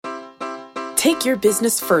Take your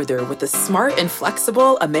business further with the smart and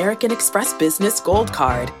flexible American Express Business Gold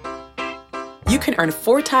Card. You can earn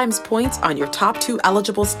 4 times points on your top 2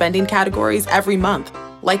 eligible spending categories every month,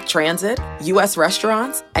 like transit, U.S.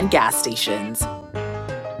 restaurants, and gas stations.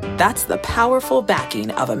 That's the powerful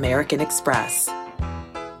backing of American Express.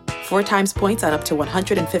 4 times points on up to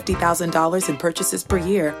 $150,000 in purchases per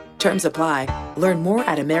year. Terms apply. Learn more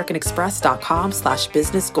at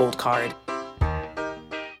americanexpress.com/businessgoldcard.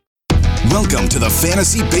 Welcome to the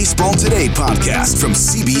Fantasy Baseball Today podcast from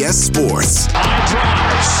CBS Sports. High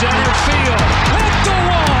drive, center field, hit the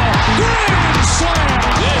wall, grand slam.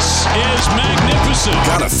 This is magnificent.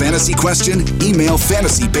 Got a fantasy question? Email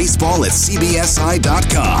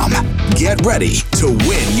fantasybaseball@cbsi.com. Get ready to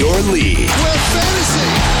win your league. Where fantasy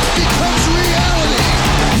becomes reality.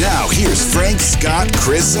 Now here's Frank, Scott,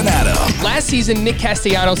 Chris, and Adam. Last season, Nick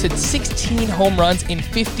Castellanos hit 16 home runs in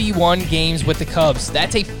 51 games with the Cubs.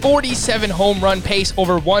 That's a 47 home run pace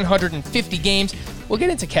over 150 games. We'll get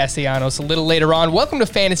into Castellanos a little later on. Welcome to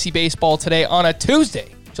Fantasy Baseball Today on a Tuesday,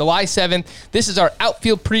 July 7th. This is our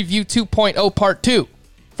Outfield Preview 2.0 Part 2.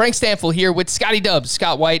 Frank Stanfield here with Scotty Dubs,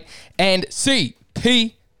 Scott White, and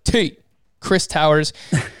CPT, Chris Towers.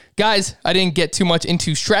 Guys, I didn't get too much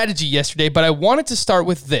into strategy yesterday, but I wanted to start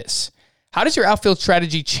with this. How does your outfield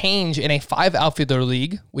strategy change in a 5 outfielder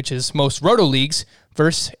league, which is most roto leagues,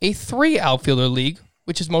 versus a 3 outfielder league,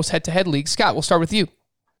 which is most head-to-head leagues? Scott, we'll start with you.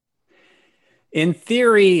 In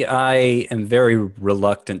theory, I am very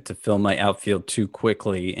reluctant to fill my outfield too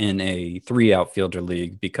quickly in a 3 outfielder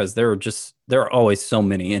league because there are always so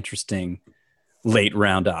many interesting late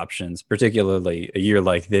round options, particularly a year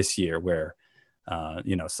like this year where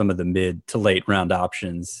some of the mid to late round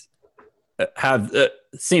options have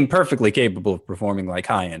seem perfectly capable of performing like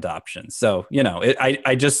high end options. So,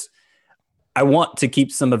 I want to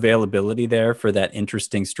keep some availability there for that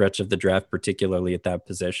interesting stretch of the draft, particularly at that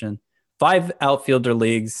position. 5 outfielder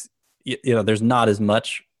leagues, there's not as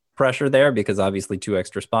much pressure there because obviously 2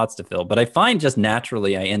 extra spots to fill. But I find just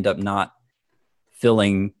naturally I end up not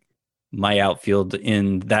filling my outfield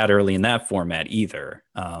in that early in that format either.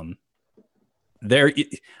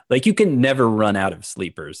 You can never run out of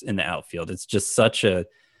sleepers in the outfield. It's just such a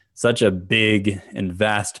big and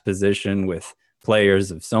vast position with players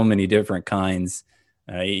of so many different kinds.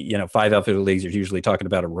 5 outfielder leagues, you're usually talking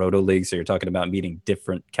about a roto league, so you're talking about meeting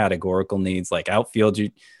different categorical needs. Like outfield,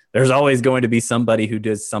 there's always going to be somebody who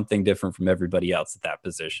does something different from everybody else at that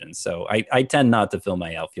position. So I tend not to fill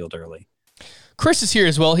my outfield early. Chris is here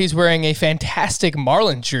as well. He's wearing a fantastic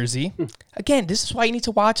Marlins jersey. Again, this is why you need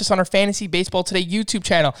to watch us on our Fantasy Baseball Today YouTube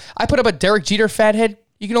channel. I put up a Derek Jeter fathead.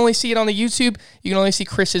 You can only see it on the YouTube. You can only see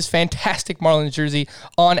Chris's fantastic Marlins jersey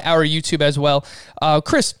on our YouTube as well.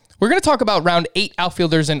 Chris, we're going to talk about round 8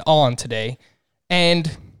 outfielders and on today.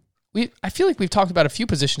 And I feel like we've talked about a few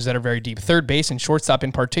positions that are very deep, third base and shortstop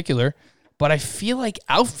in particular. But I feel like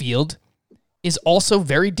outfield is also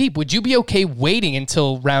very deep. Would you be okay waiting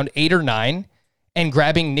until round 8 or 9 and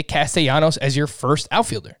grabbing Nick Castellanos as your first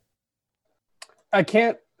outfielder? I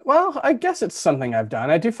can't. Well, I guess it's something I've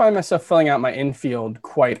done. I do find myself filling out my infield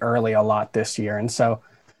quite early a lot this year. And so,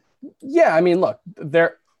 yeah, I mean, look,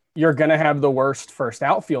 you're going to have the worst first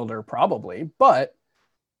outfielder probably, but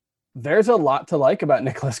there's a lot to like about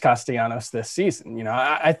Nicholas Castellanos this season.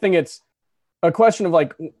 I think it's a question of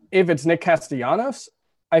if it's Nick Castellanos,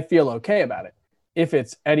 I feel okay about it. If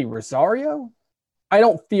it's Eddie Rosario, I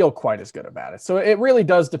don't feel quite as good about it. So it really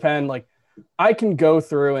does depend. I can go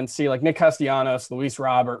through and see Nick Castellanos, Luis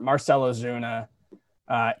Robert, Marcell Ozuna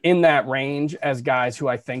in that range as guys who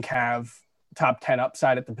I think have top 10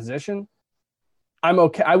 upside at the position. I'm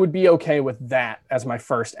okay. I would be okay with that as my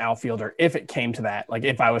first outfielder if it came to that,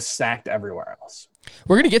 if I was stacked everywhere else.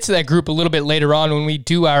 We're going to get to that group a little bit later on when we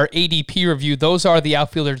do our ADP review. Those are the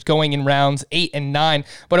outfielders going in rounds 8 and 9.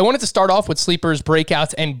 But I wanted to start off with sleepers,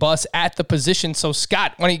 breakouts, and busts at the position. So,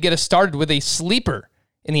 Scott, why don't you get us started with a sleeper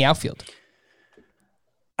in the outfield?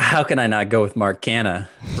 How can I not go with Mark Canha,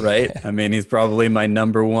 right? I mean, he's probably my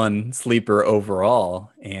number 1 sleeper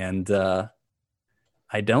overall. And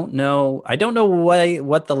I don't know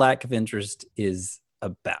what the lack of interest is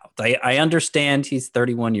about. I understand he's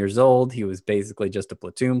 31 years old. He was basically just a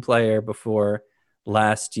platoon player before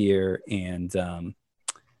last year. And,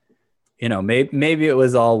 maybe it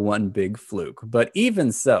was all one big fluke. But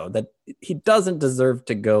even so, that he doesn't deserve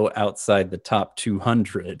to go outside the top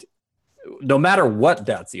 200, no matter what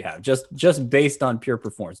doubts you have, just based on pure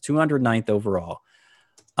performance. 209th overall.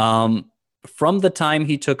 From the time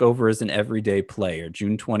he took over as an everyday player,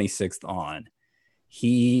 June 26th on,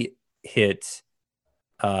 he hit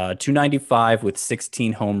 295 with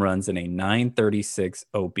 16 home runs and a 936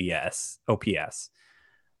 OPS.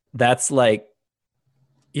 That's like,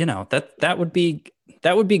 that would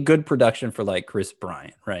be good production for like Chris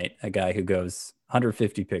Bryant, right? A guy who goes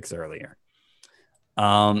 150 picks earlier.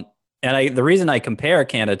 And the reason I compare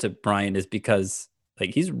Canha to Bryant is because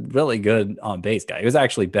like he's really good on base guy. He was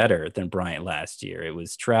actually better than Bryant last year. It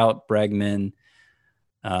was Trout, Bregman.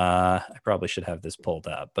 I probably should have this pulled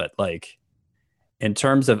up, but like in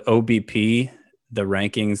terms of OBP, the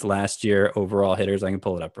rankings last year, overall hitters, I can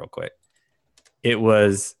pull it up real quick. It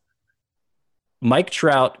was Mike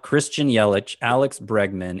Trout, Christian Yelich, Alex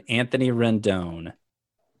Bregman, Anthony Rendon.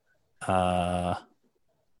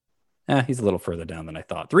 He's a little further down than I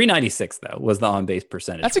thought. 396 though was the on-base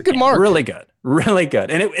percentage. That's a good mark. Really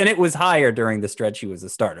good, and it was higher during the stretch he was a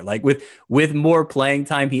starter. Like with more playing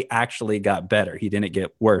time, he actually got better. He didn't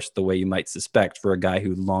get worse the way you might suspect for a guy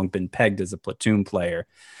who'd long been pegged as a platoon player.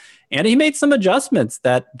 And he made some adjustments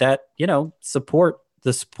that support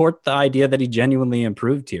the idea that he genuinely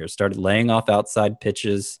improved here. Started laying off outside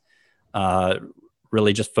pitches.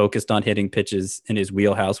 Really just focused on hitting pitches in his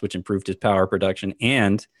wheelhouse, which improved his power production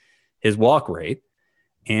and his walk rate.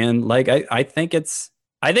 And like, I think it's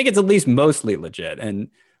at least mostly legit. And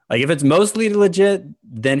like, if it's mostly legit,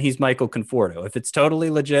 then he's Michael Conforto. If it's totally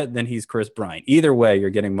legit, then he's Chris Bryant. Either way, you're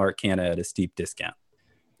getting Mark Canha at a steep discount.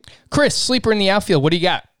 Chris, sleeper in the outfield. What do you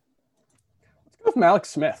got? Let's go with Mallex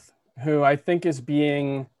Smith, who I think is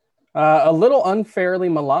being a little unfairly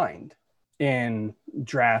maligned in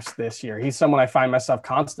drafts this year. He's someone I find myself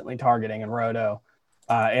constantly targeting in Roto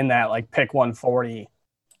in that like pick 140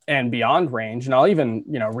 and beyond range. And I'll even,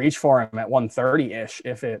 reach for him at 130-ish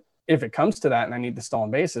if it comes to that and I need the stolen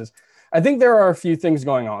bases. I think there are a few things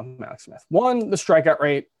going on with Mallex Smith. One, the strikeout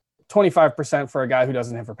rate, 25% for a guy who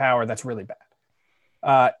doesn't hit for power. That's really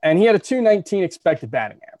bad. And he had a 219 expected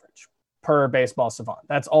batting average per Baseball Savant.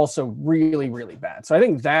 That's also really, really bad. So I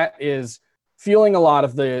think that is fueling a lot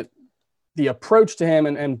of the approach to him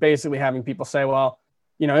and basically having people say, well,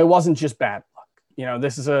 it wasn't just bad luck.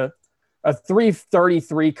 This is a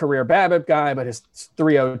 333 career BABIP guy, but his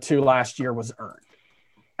 302 last year was earned.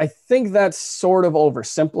 I think that's sort of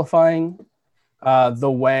oversimplifying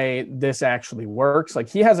the way this actually works. Like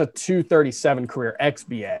he has a 237 career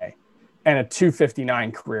XBA and a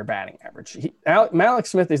 259 career batting average. Mallex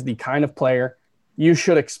Smith is the kind of player you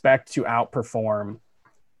should expect to outperform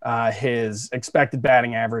his expected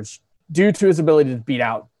batting average due to his ability to beat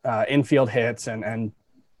out infield hits and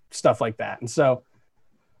stuff like that. And so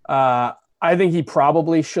I think he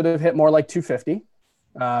probably should have hit more like 250,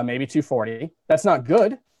 maybe 240. That's not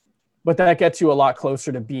good, but that gets you a lot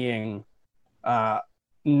closer to being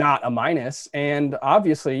not a minus. And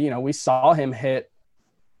obviously, we saw him hit,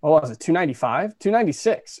 what was it, 295,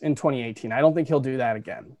 296 in 2018. I don't think he'll do that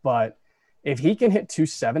again. But if he can hit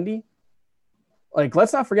 270, like,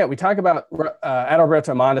 let's not forget, we talk about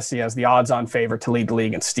Adalberto Mondesi as the odds-on favorite to lead the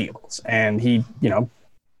league in steals. And he,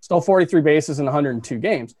 stole 43 bases in 102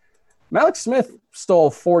 games. Mallex Smith stole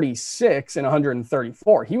 46 in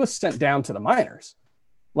 134. He was sent down to the minors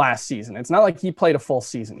last season. It's not like he played a full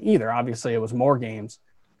season either. Obviously, it was more games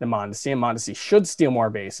than Mondesi, and Mondesi should steal more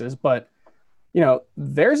bases. But,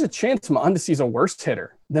 there's a chance Mondesi's a worse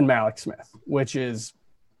hitter than Mallex Smith, which is,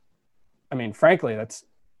 frankly, that's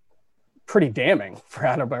pretty damning for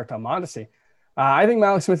Adalberto Mondesi. I think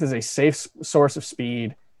Mallex Smith is a safe source of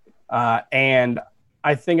speed, and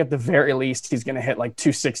I think at the very least he's going to hit like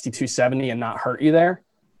 260, 270 and not hurt you there.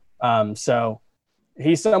 So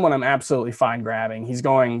he's someone I'm absolutely fine grabbing. He's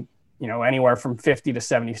going, anywhere from 50 to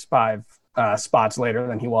 75 spots later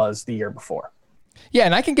than he was the year before. Yeah,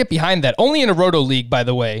 and I can get behind that. Only in a Roto league, by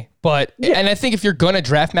the way. But yeah. And I think if you're going to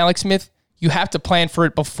draft Mallex Smith, you have to plan for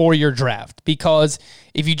it before your draft, because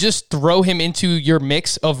if you just throw him into your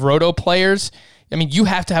mix of Roto players, you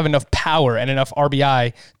have to have enough power and enough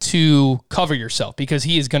RBI to cover yourself, because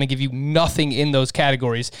he is going to give you nothing in those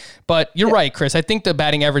categories. But you're right, Chris. I think the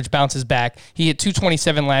batting average bounces back. He hit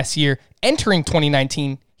 227 last year. Entering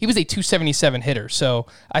 2019, he was a 277 hitter. So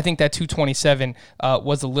I think that 227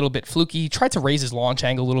 was a little bit fluky. He tried to raise his launch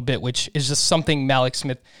angle a little bit, which is just something Mallex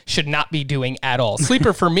Smith should not be doing at all.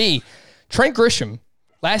 Sleeper for me, Trent Grisham.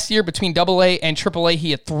 Last year, between AA and AAA,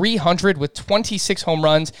 he had 300 with 26 home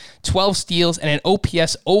runs, 12 steals, and an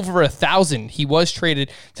OPS over 1,000. He was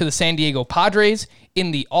traded to the San Diego Padres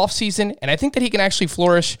in the offseason, and I think that he can actually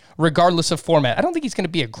flourish regardless of format. I don't think he's going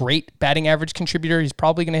to be a great batting average contributor. He's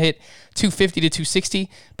probably going to hit 250 to 260,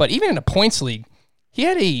 but even in a points league, He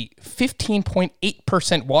had a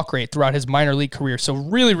 15.8% walk rate throughout his minor league career, so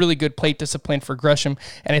really, really good plate discipline for Gresham,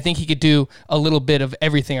 and I think he could do a little bit of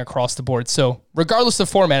everything across the board. So regardless of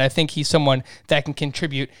format, I think he's someone that can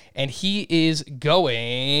contribute, and he is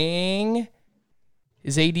going...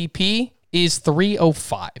 His ADP is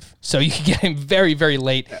 305, so you can get him very, very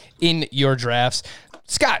late in your drafts.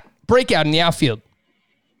 Scott, breakout in the outfield.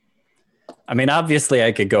 I mean, obviously,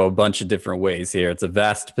 I could go a bunch of different ways here. It's a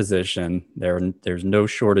vast position. There's no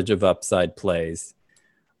shortage of upside plays.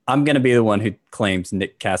 I'm going to be the one who claims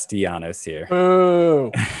Nick Castellanos here.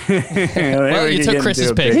 Ooh. Well, you took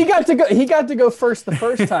Chris's pick. He got to go first the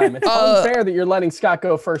first time. It's unfair that you're letting Scott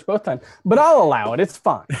go first both times, but I'll allow it. It's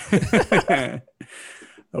fine.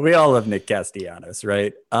 We all love Nick Castellanos,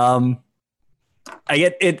 right?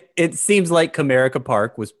 It seems like Comerica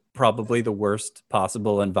Park was probably the worst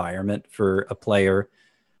possible environment for a player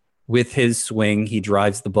with his swing. He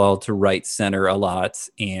drives the ball to right center a lot,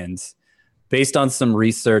 and based on some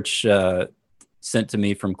research sent to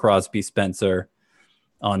me from Crosby Spencer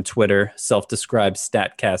on Twitter, self-described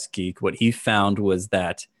StatCast geek, what he found was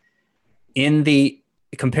that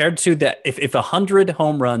compared to that, if 100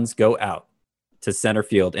 home runs go out to center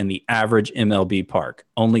field in the average MLB park,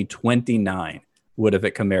 only 29 would have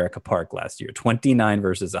at Comerica Park last year. 29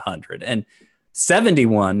 versus 100, and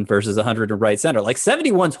 71 versus 100 in right center. Like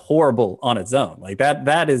 71's horrible on its own. Like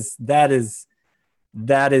that is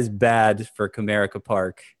bad for Comerica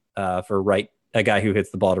Park, for a guy who hits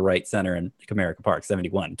the ball to right center in Comerica Park.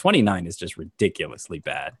 71, 29 is just ridiculously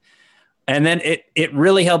bad. And then it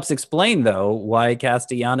really helps explain, though, why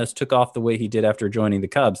Castellanos took off the way he did after joining the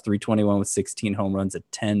Cubs. 321 with 16 home runs at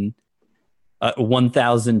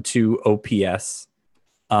 1,002 OPS.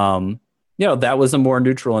 That was a more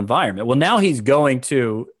neutral environment. Well, now he's going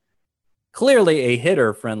to clearly a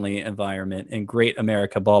hitter-friendly environment in Great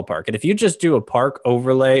America Ballpark. And if you just do a park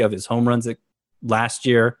overlay of his home runs last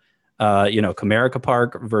year, Comerica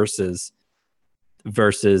Park versus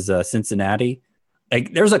Cincinnati,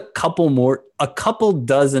 like there's a couple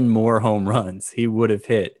dozen more home runs he would have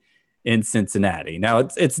hit in Cincinnati. Now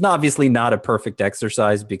it's obviously not a perfect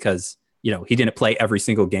exercise because, he didn't play every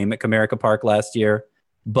single game at Comerica Park last year,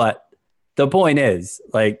 but the point is,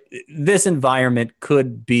 like, this environment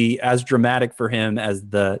could be as dramatic for him as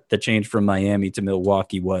the change from Miami to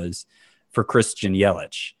Milwaukee was for Christian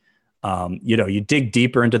Yelich. You dig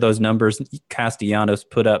deeper into those numbers Castellanos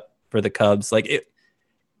put up for the Cubs. Like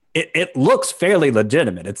it looks fairly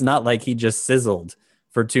legitimate. It's not like he just sizzled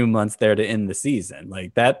for 2 months there to end the season.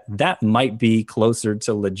 Like that might be closer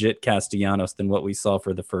to legit Castellanos than what we saw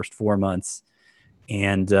for the first 4 months.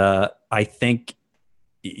 And I think,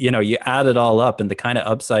 you add it all up and the kind of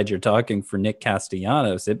upside you're talking for Nick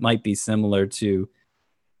Castellanos, it might be similar to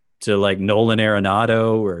like Nolan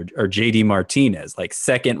Arenado or JD Martinez, like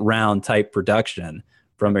second round type production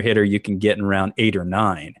from a hitter you can get in round 8 or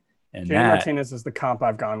 9. And JD Martinez is the comp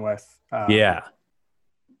I've gone with. Yeah.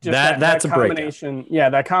 That's a combination. Yeah,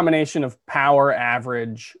 that combination of power,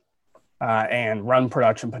 average, and run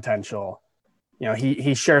production potential.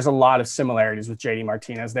 He shares a lot of similarities with JD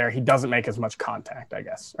Martinez there. He doesn't make as much contact, I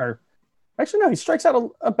guess. Or actually, no, he strikes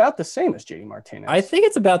out about the same as JD Martinez. I think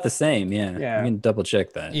it's about the same. Yeah. I can double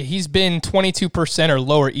check that. Yeah, he's been 22% or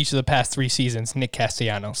lower each of the past 3 seasons. Nick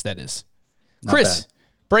Castellanos, that is. Not Chris, bad.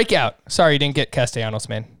 breakout. Sorry you didn't get Castellanos,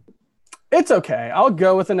 man. It's okay. I'll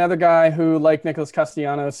go with another guy who, like Nicholas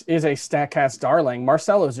Castellanos, is a StatCast darling,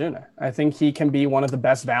 Marcell Ozuna. I think he can be one of the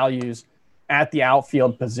best values at the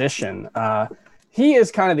outfield position. He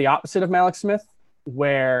is kind of the opposite of Malik Smith,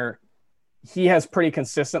 where he has pretty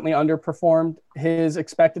consistently underperformed his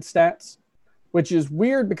expected stats, which is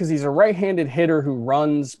weird because he's a right-handed hitter who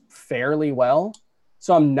runs fairly well.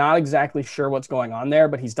 So I'm not exactly sure what's going on there,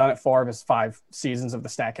 but he's done it 4 of his 5 seasons of the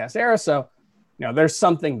StatCast era. So, there's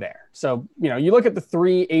something there. So, you look at the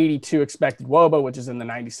 382 expected WOBA, which is in the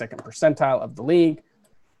 92nd percentile of the league.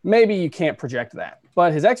 Maybe you can't project that.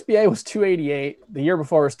 But his XBA was 288. The year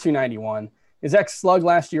before was 291. His X-Slug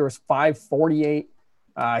last year was 548.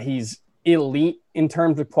 He's elite in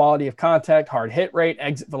terms of quality of contact, hard hit rate,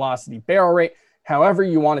 exit velocity, barrel rate. However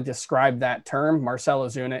you want to describe that term, Marcell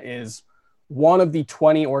Ozuna is one of the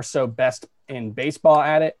 20 or so best in baseball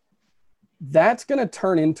at it. That's going to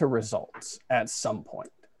turn into results at some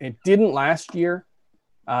point. It didn't last year.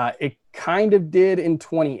 It kind of did in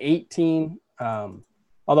 2018,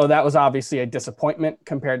 although that was obviously a disappointment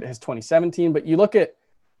compared to his 2017. But you look at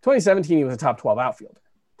 2017, he was a top 12 outfielder.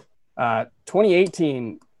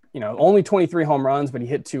 2018, only 23 home runs, but he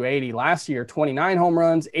hit 280. Last year, 29 home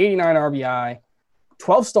runs, 89 RBI,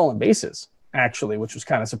 12 stolen bases, actually, which was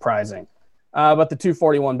kind of surprising. but the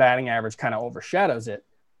 241 batting average kind of overshadows it.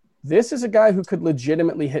 This is a guy who could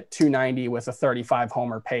legitimately hit 290 with a 35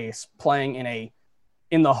 homer pace, playing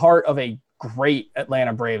in the heart of a great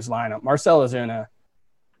Atlanta Braves lineup. Marcell Ozuna,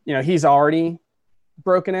 he's already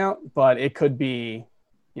broken out, but it could be,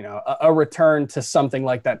 a return to something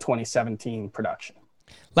like that 2017 production.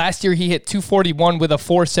 Last year, he hit 241 with a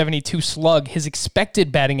 472 slug. His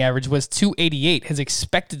expected batting average was 288. His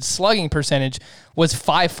expected slugging percentage was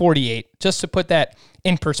 548. Just to put that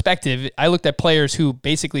in perspective, I looked at players who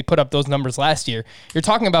basically put up those numbers last year. You're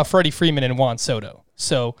talking about Freddie Freeman and Juan Soto.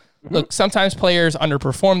 So, look, sometimes players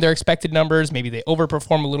underperform their expected numbers. Maybe they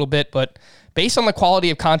overperform a little bit, but based on the quality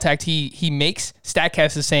of contact he makes,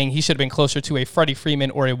 StatCast is saying he should have been closer to a Freddie Freeman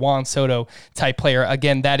or a Juan Soto type player.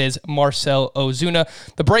 Again, that is Marcell Ozuna.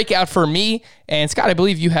 The breakout for me, and Scott, I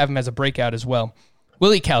believe you have him as a breakout as well,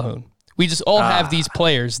 Willie Calhoun. We just all have these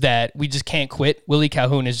players that we just can't quit. Willie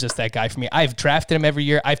Calhoun is just that guy for me. I've drafted him every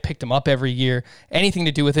year. I've picked him up every year. Anything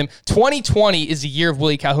to do with him. 2020 is the year of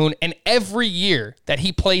Willie Calhoun, and every year that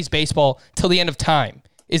he plays baseball till the end of time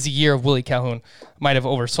is the year of Willie Calhoun. Might have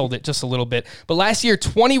oversold it just a little bit. But last year,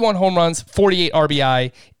 21 home runs, 48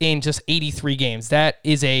 RBI in just 83 games. That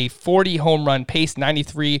is a 40 home run pace,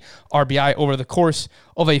 93 RBI over the course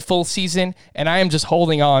of a full season. And I am just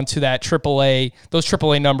holding on to those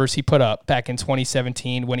AAA numbers he put up back in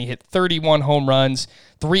 2017 when he hit 31 home runs,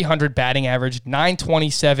 300 batting average,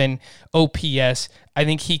 927 OPS. I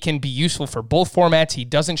think he can be useful for both formats. He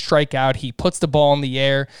doesn't strike out. He puts the ball in the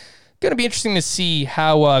air. Going to be interesting to see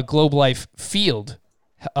how Globe Life Field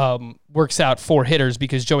works out for hitters,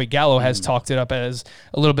 because Joey Gallo has talked it up as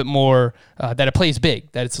a little bit more that it plays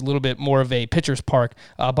big, that it's a little bit more of a pitcher's park.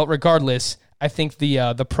 But regardless, I think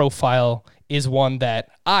the profile is one that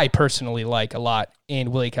I personally like a lot in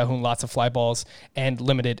Willie Calhoun. Lots of fly balls and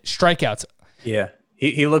limited strikeouts. Yeah.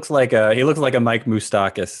 He looks like a Mike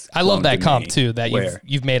Moustakas. I love that comp too that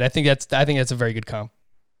you've made. I think that's a very good comp.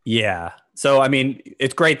 Yeah. So, I mean,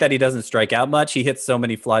 it's great that he doesn't strike out much. He hits so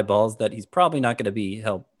many fly balls that he's probably not going to be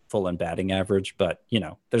helpful in batting average, but,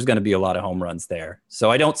 there's going to be a lot of home runs there. So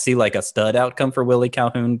I don't see like a stud outcome for Willie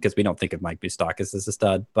Calhoun, because we don't think of Mike Moustakas as a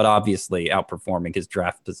stud, but obviously outperforming his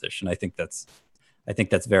draft position. I think that's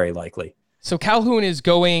very likely. So Calhoun is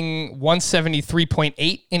going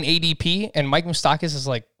 173.8 in ADP, and Mike Moustakas is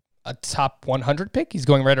like a top 100 pick. He's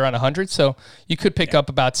going right around 100. So you could pick up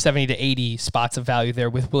about 70 to 80 spots of value there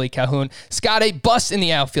with Willie Calhoun. Scott, a bust in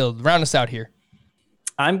the outfield. Round us out here.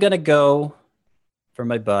 I'm going to go for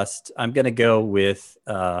my bust. I'm going to go with,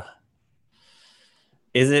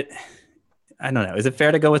 is it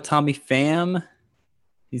fair to go with Tommy Pham?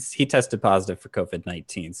 He tested positive for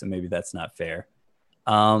COVID-19, so maybe that's not fair.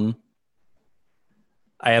 I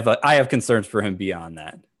have concerns for him beyond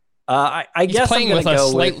that. I He's guess playing with a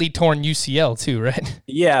slightly torn UCL too, right?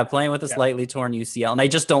 Yeah, playing with a slightly torn UCL, and I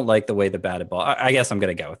just don't like the way the batted ball. I guess I'm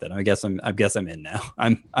gonna go with it. I guess I'm in now.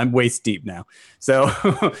 I'm waist deep now. So,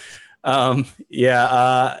 I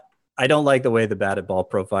don't like the way the batted ball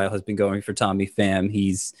profile has been going for Tommy Pham.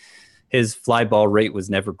 His fly ball rate was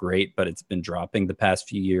never great, but it's been dropping the past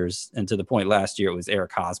few years, and to the point last year it was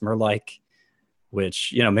Eric Hosmer like,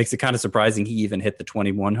 which makes it kind of surprising he even hit the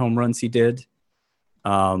 21 home runs he did.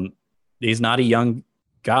 He's not a young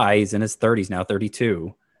guy. He's in his 30s now,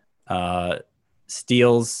 32.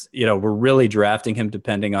 Steals, we're really drafting him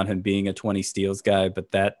depending on him being a 20 steals guy,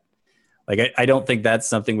 but I don't think that's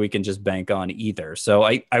something we can just bank on either. So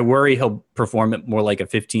I worry he'll perform at more like a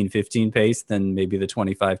 15-15 pace than maybe the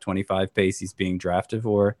 25-25 pace he's being drafted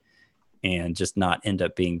for, and just not end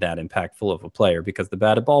up being that impactful of a player because the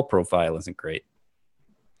batted ball profile isn't great.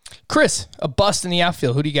 Chris, a bust in the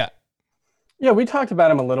outfield. Who do you got? Yeah, we talked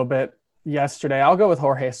about him a little bit yesterday. I'll go with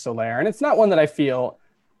Jorge Soler, and it's not one that I feel.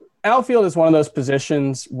 Outfield is one of those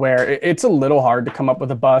positions where it's a little hard to come up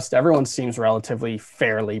with a bust. Everyone seems relatively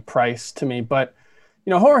fairly priced to me, but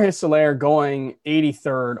Jorge Soler going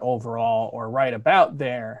 83rd overall, or right about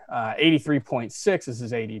there, 83.6 is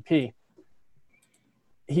his ADP.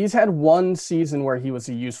 He's had one season where he was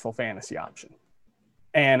a useful fantasy option,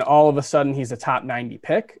 and all of a sudden he's a top 90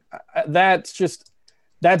 pick.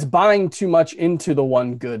 That's buying too much into the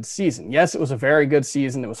one good season. Yes, it was a very good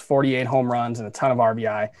season. It was 48 home runs and a ton of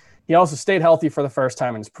RBI. He also stayed healthy for the first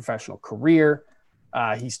time in his professional career.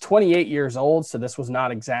 He's 28 years old, so this was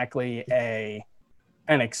not exactly an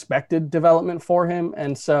expected development for him.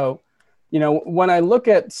 And so, when I look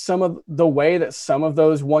at some of the way that some of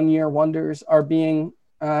those one-year wonders are being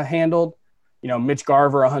handled, Mitch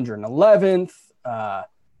Garver 111th,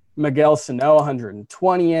 Miguel Sano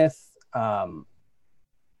 120th,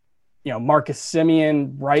 Marcus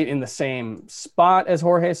Semien right in the same spot as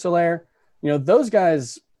Jorge Soler. those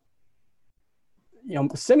guys,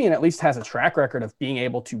 Simeon at least has a track record of being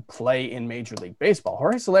able to play in Major League Baseball.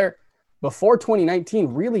 Jorge Soler, before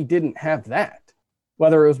 2019, really didn't have that,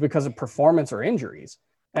 whether it was because of performance or injuries.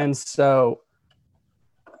 And so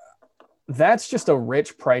that's just a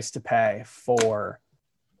rich price to pay for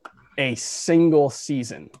a single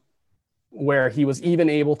season where he was even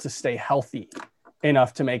able to stay healthy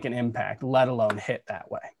enough to make an impact, let alone hit that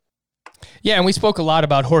way. Yeah, and we spoke a lot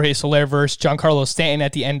about Jorge Soler versus Giancarlo Stanton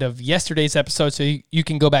at the end of yesterday's episode, so you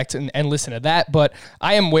can go back to and listen to that. But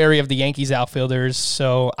I am wary of the Yankees outfielders,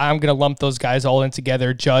 so I'm going to lump those guys all in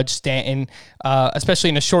together, Judge, Stanton,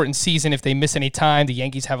 especially in a shortened season. If they miss any time, the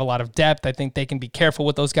Yankees have a lot of depth. I think they can be careful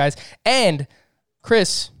with those guys. And,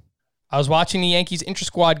 Chris, I was watching the Yankees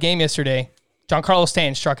intra-squad game yesterday. Giancarlo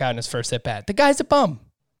Stanton struck out in his first at-bat. The guy's a bum.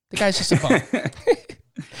 The guy's just a bum.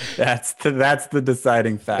 That's the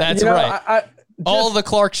deciding factor. That's right. All the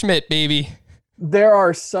Clark Schmidt, baby. There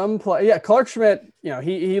are some Clark Schmidt,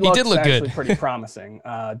 he looks did look actually good. pretty promising.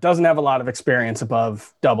 Doesn't have a lot of experience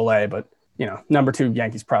above AA, but number 2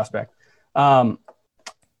 Yankees prospect. There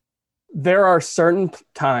are certain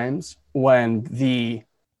times when the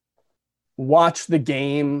watch the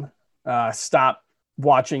game, stop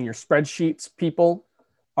watching your spreadsheets people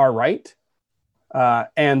are right.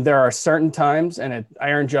 And there are certain times, and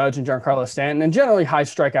Aaron Judge and Giancarlo Stanton, and generally high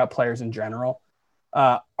strikeout players in general,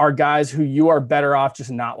 are guys who you are better off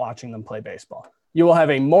just not watching them play baseball. You will have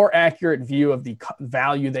a more accurate view of the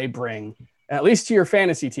value they bring, at least to your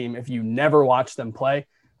fantasy team, if you never watch them play,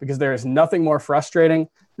 because there is nothing more frustrating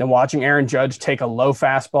than watching Aaron Judge take a low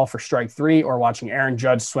fastball for strike 3 or watching Aaron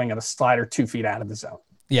Judge swing at a slider 2 feet out of the zone.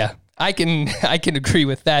 Yeah, I can agree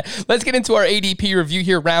with that. Let's get into our ADP review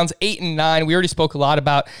here, rounds 8 and 9. We already spoke a lot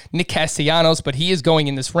about Nick Castellanos, but he is going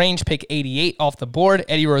in this range. Pick 88 off the board.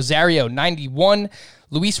 Eddie Rosario, 91.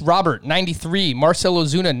 Luis Robert, 93. Marcell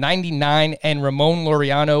Ozuna, 99. And Ramon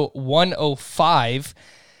Laureano, 105.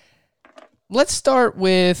 Let's start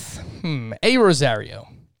with Eddie Rosario.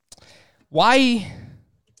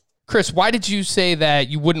 Chris, why did you say that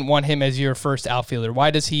you wouldn't want him as your first outfielder? Why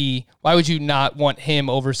would you not want him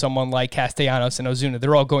over someone like Castellanos and Ozuna?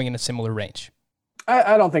 They're all going in a similar range.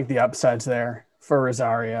 I don't think the upside's there for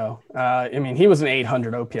Rosario. He was an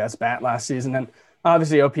 800 OPS bat last season, and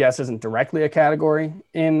obviously OPS isn't directly a category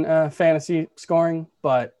in fantasy scoring,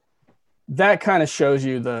 but that kind of shows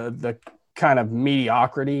you the kind of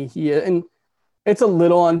mediocrity he is. And it's a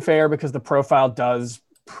little unfair because the profile does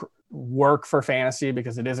work for fantasy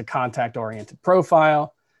because it is a contact-oriented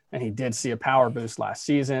profile, and he did see a power boost last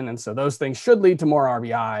season, and so those things should lead to more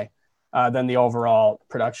RBI than the overall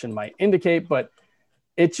production might indicate, but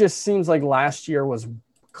it just seems like last year was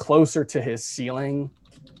closer to his ceiling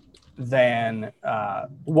than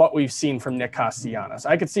what we've seen from Nick Castellanos.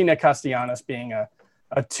 I could see Nick Castellanos being a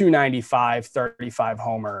 295, 35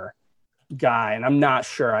 homer guy, and I'm not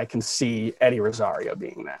sure I can see Eddie Rosario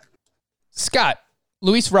being that. Scott,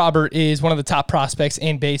 Luis Robert is one of the top prospects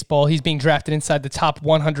in baseball. He's being drafted inside the top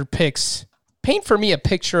 100 picks. Paint for me a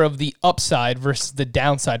picture of the upside versus the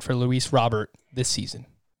downside for Luis Robert this season.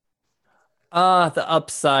 The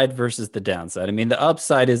upside versus the downside. The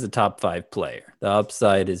upside is a top 5 player. The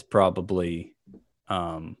upside is probably...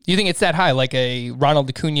 You think it's that high, like a Ronald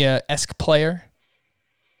Acuna-esque player?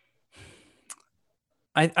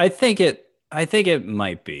 I think it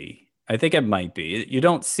might be. I think it might be. You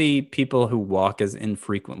don't see people who walk as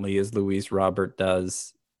infrequently as Luis Robert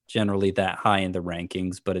does generally that high in the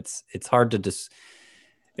rankings, but it's hard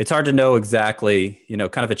to know exactly,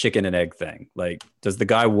 kind of a chicken and egg thing. Like, does the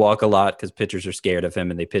guy walk a lot because pitchers are scared of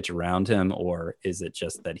him and they pitch around him, or is it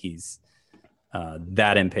just that he's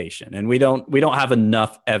that impatient? And we don't have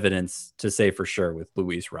enough evidence to say for sure with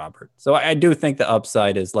Luis Robert. So I do think the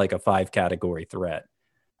upside is like a 5 category threat.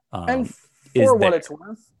 And for what it's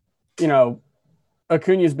worth,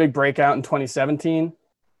 Acuna's big breakout in 2017,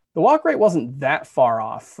 the walk rate wasn't that far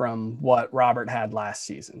off from what Robert had last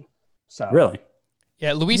season. So really?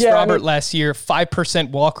 Yeah, Luis Robert last year, 5%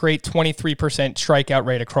 walk rate, 23% strikeout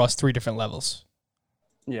rate across 3 different levels.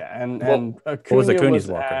 Yeah, and what was Acuna's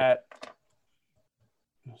walk rate?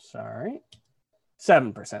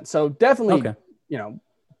 7%. So definitely,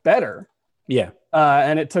 better. Yeah.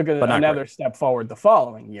 And it took another step forward the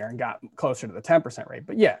following year and got closer to the 10% rate.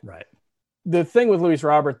 But yeah, right. The thing with Luis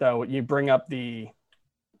Robert, though, you bring up the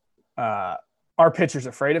our pitcher's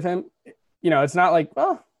afraid of him. It's not like,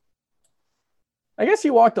 well, I guess he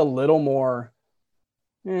walked a little more.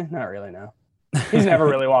 Not really, no. He's never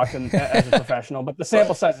really walked as a professional, but the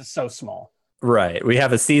sample size is so small. Right. We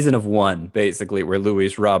have a season of 1, basically, where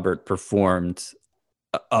Luis Robert performed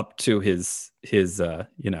up to his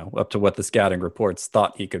up to what the scouting reports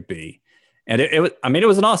thought he could be. And it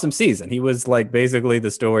was an awesome season. He was like basically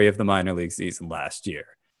the story of the minor league season last year.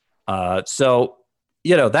 So,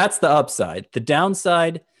 that's the upside. The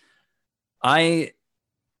downside, I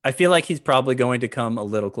feel like he's probably going to come a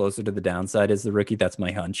little closer to the downside as the rookie. That's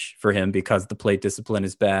my hunch for him, because the plate discipline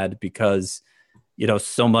is bad, because,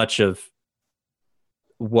 so much of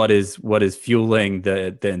what is fueling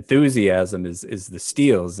the enthusiasm is the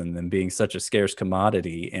steals, and them being such a scarce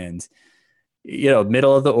commodity. And,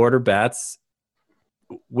 middle of the order bats,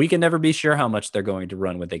 we can never be sure how much they're going to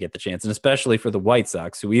run when they get the chance. And especially for the White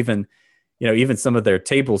Sox, who even some of their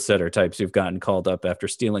table setter types who've gotten called up after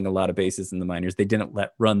stealing a lot of bases in the minors, they didn't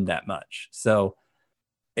let run that much. So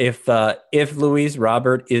if Luis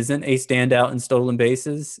Robert isn't a standout in stolen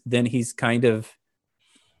bases, then he's kind of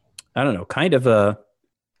a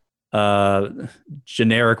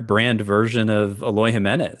generic brand version of Eloy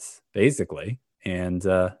Jimenez, basically. And,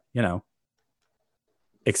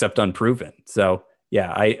 except unproven. So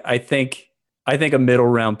yeah, I think a middle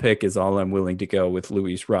round pick is all I'm willing to go with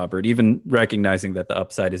Luis Robert, even recognizing that the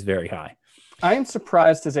upside is very high. I am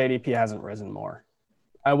surprised his ADP hasn't risen more.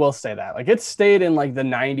 I will say that. Like, it's stayed in like the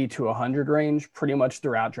 90 to 100 range pretty much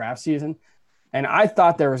throughout draft season. And I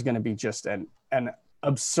thought there was going to be just an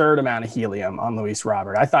absurd amount of helium on Luis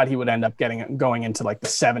Robert. I thought he would end up going into like the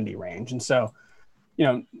 70 range. And so,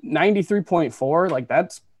 93.4, like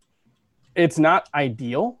it's not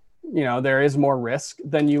ideal. There is more risk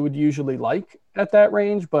than you would usually like at that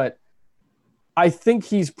range, but I think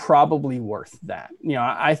he's probably worth that.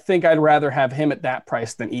 I think I'd rather have him at that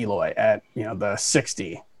price than Eloy at, the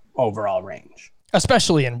 60 overall range.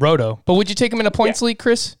 Especially in Roto. But would you take him in a points league,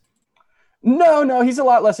 Chris? No, he's a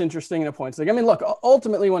lot less interesting in a points league. I mean, look,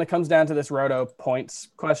 ultimately when it comes down to this Roto points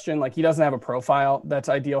question, like, he doesn't have a profile that's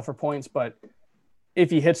ideal for points, but if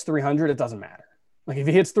he hits 300, it doesn't matter. Like, if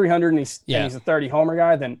he hits 300 and he's a 30 homer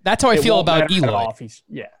guy, then that's how I feel about Eloy.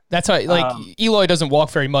 That's how Eloy doesn't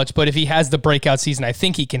walk very much, but if he has the breakout season I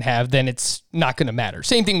think he can have, then it's not going to matter.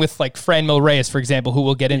 Same thing with like Franmil Reyes, for example, who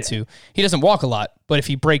we'll get into. He doesn't walk a lot, but if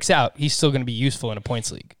he breaks out, he's still going to be useful in a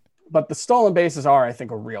points league. But the stolen bases are, I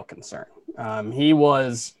think, a real concern. He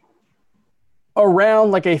was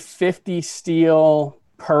around like a 50 steal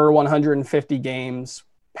per 150 games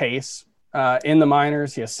pace in the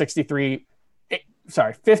minors. He has 50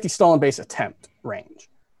 stolen base attempt range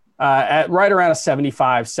at right around a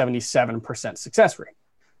 75-77% success rate.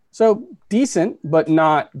 So decent, but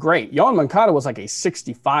not great. Yoan Moncada was like a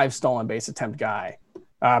 65 stolen base attempt guy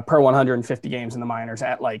per 150 games in the minors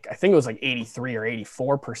at like, I think it was like 83 or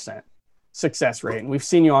 84% success rate. And we've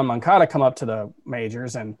seen Yoan Moncada come up to the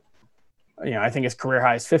majors, and I think his career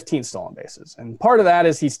high is 15 stolen bases. And part of that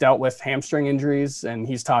is he's dealt with hamstring injuries, and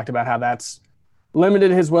he's talked about how that's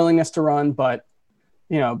limited his willingness to run. But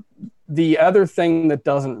the other thing that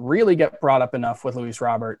doesn't really get brought up enough with Luis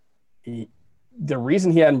Robert, the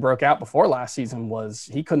reason he hadn't broke out before last season was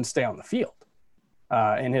he couldn't stay on the field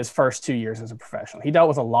in his first 2 years as a professional. He dealt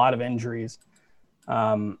with a lot of injuries.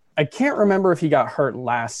 I can't remember if he got hurt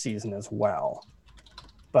last season as well.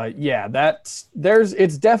 But yeah, it's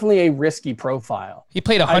definitely a risky profile. He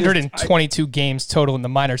played 122 games total in the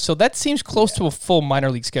minors, so that seems close to a full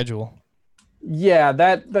minor league schedule. Yeah,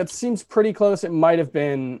 that seems pretty close. It might have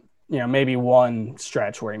been, maybe one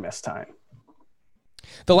stretch where he missed time.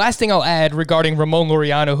 The last thing I'll add regarding Ramon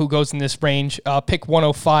Laureano, who goes in this range, pick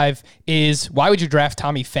 105, is why would you draft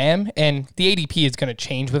Tommy Pham? And the ADP is going to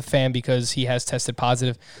change with Pham because he has tested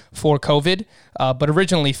positive for COVID. But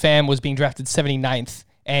originally, Pham was being drafted 79th,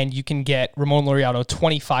 and you can get Ramon Laureano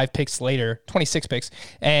 26 picks.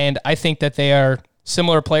 And I think that they are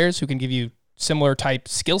similar players who can give you similar type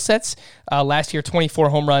skill sets. Last year, 24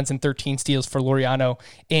 home runs and 13 steals for Laureano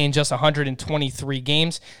in just 123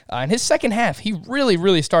 games. In his second half, he really,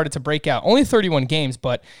 really started to break out. Only 31 games,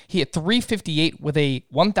 but he hit 358 with a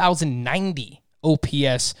 1,090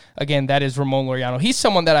 OPS. Again, that is Ramon Laureano. He's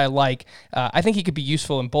someone that I like. I think he could be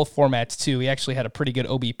useful in both formats, too. He actually had a pretty good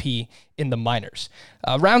OBP in the minors.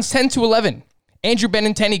 Rounds 10 to 11. Andrew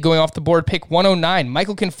Benintendi going off the board, pick 109.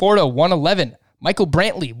 Michael Conforto, 111. Michael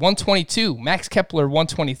Brantley, 122, Max Kepler,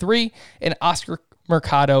 123, and Oscar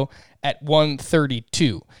Mercado at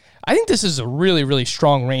 132. I think this is a really, really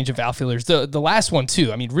strong range of outfielders. The last one,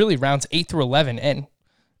 too. I mean, really rounds 8 through 11, and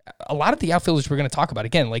a lot of the outfielders we're going to talk about,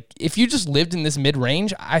 again, like if you just lived in this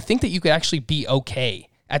mid-range, I think that you could actually be okay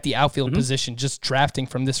at the outfield position just drafting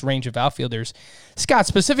from this range of outfielders. Scott,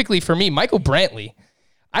 specifically for me, Michael Brantley,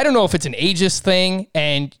 I don't know if it's an ageist thing,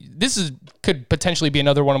 and could potentially be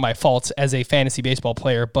another one of my faults as a fantasy baseball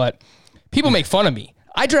player, but people make fun of me.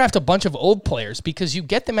 I draft a bunch of old players because you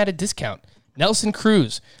get them at a discount. Nelson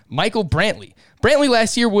Cruz, Michael Brantley. Brantley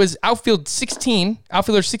last year was outfielder 16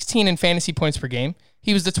 in fantasy points per game.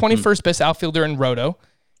 He was the 21st best outfielder in Roto.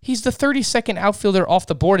 He's the 32nd outfielder off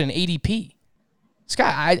the board in ADP.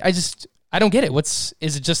 Scott, I don't get it.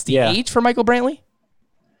 Is it just the age for Michael Brantley?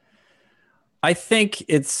 I think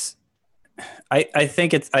it's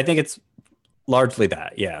largely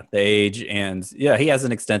that. Yeah, the age, and he has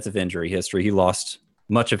an extensive injury history. He lost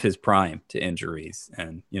much of his prime to injuries,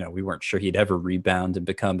 and we weren't sure he'd ever rebound and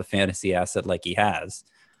become a fantasy asset like he has.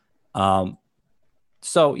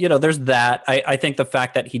 So there's that. I think the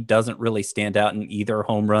fact that he doesn't really stand out in either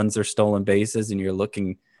home runs or stolen bases, and you're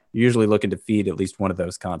usually looking to feed at least one of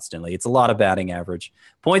those constantly. It's a lot of batting average.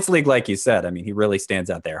 Points league, like you said, I mean, he really stands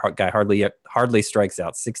out there. Guy hardly strikes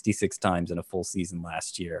out 66 times in a full season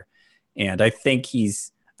last year. And I think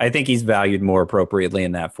he's valued more appropriately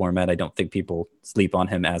in that format. I don't think people sleep on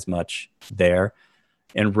him as much there.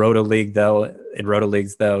 In Roto leagues though,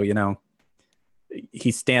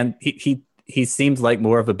 he seems like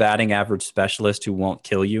more of a batting average specialist who won't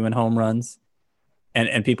kill you in home runs.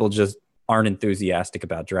 And people just aren't enthusiastic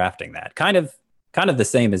about drafting that. Kind of the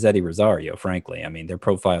same as Eddie Rosario, frankly. I mean, their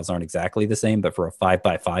profiles aren't exactly the same, but for a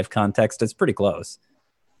 5x5 context, it's pretty close.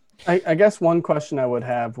 I guess one question I would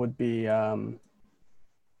have would be,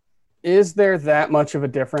 is there that much of a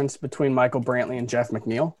difference between Michael Brantley and Jeff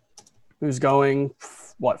McNeil, who's going,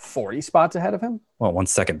 40 spots ahead of him? Well, one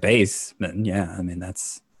second baseman. Yeah. I mean,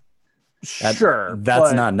 that's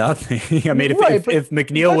not nothing. I mean, if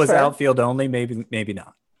McNeil was fair. Outfield only, maybe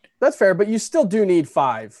not. That's fair, but you still do need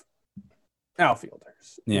 5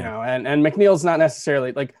 outfielders, and McNeil's not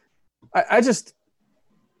necessarily like, I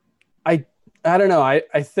don't know. I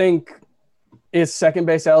think, is second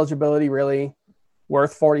base eligibility really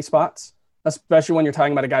worth 40 spots, especially when you're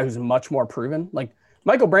talking about a guy who's much more proven? Like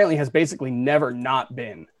Michael Brantley has basically never not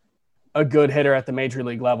been a good hitter at the major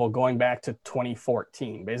league level going back to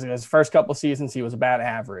 2014. Basically, his first couple seasons, he was about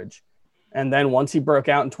average. And then once he broke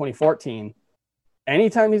out in 2014,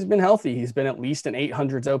 anytime he's been healthy, he's been at least an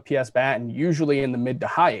 800s OPS bat and usually in the mid to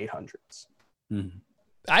high 800s. Mm-hmm.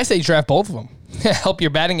 I say draft both of them. Help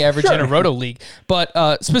your batting average in a Roto league. But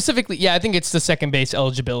specifically, I think it's the second base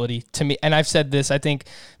eligibility to me. And I've said this, I think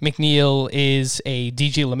McNeil is a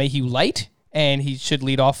DJ LeMahieu light, and he should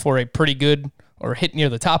lead off for a pretty good, or hit near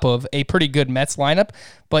the top of a pretty good Mets lineup.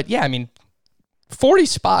 But 40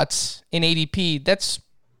 spots in ADP, that's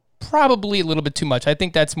probably a little bit too much. I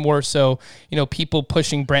think that's more so, people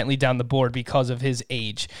pushing Brantley down the board because of his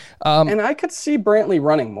age. And I could see Brantley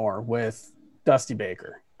running more with Dusty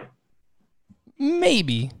Baker.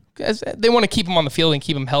 Maybe, because they want to keep him on the field and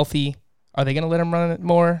keep him healthy. Are they going to let him run it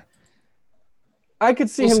more? I could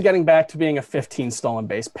see him getting back to being a 15 stolen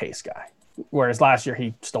base pace guy, whereas last year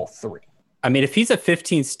he stole 3. I mean, if he's a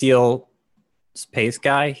 15 steal pace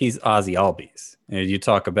guy, he's Ozzie Albies. And you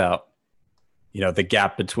talk about, the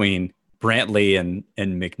gap between Brantley and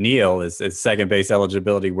McNeil is second base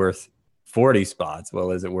eligibility worth 40 spots.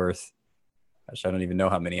 Well, is it worth? Gosh, I don't even know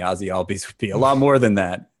how many Ozzie Albies would be. A lot more than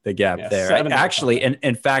that, the gap there. Actually,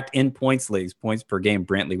 in fact, in points leagues, points per game,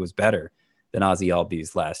 Brantley was better than Ozzie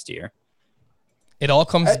Albies last year. It all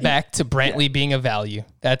comes back to Brantley being a value.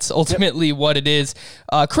 That's ultimately what it is.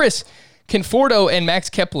 Chris, Conforto and Max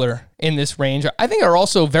Kepler in this range, I think, are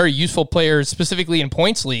also very useful players, specifically in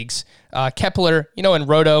points leagues. Kepler, in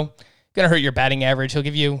Roto, going to hurt your batting average. He'll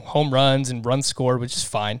give you home runs and runs scored, which is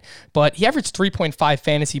fine. But he averaged 3.5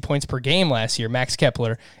 fantasy points per game last year, Max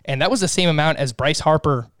Kepler, and that was the same amount as Bryce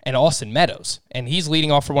Harper and Austin Meadows. And he's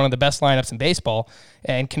leading off for one of the best lineups in baseball.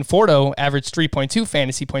 And Conforto averaged 3.2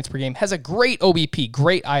 fantasy points per game, has a great OBP,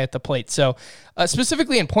 great eye at the plate. So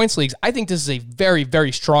specifically in points leagues, I think this is a very,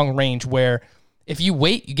 very strong range where if you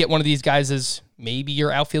wait, you get one of these guys as maybe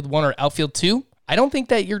your outfield 1 or outfield 2. I don't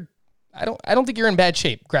think you're in bad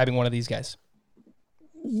shape grabbing one of these guys.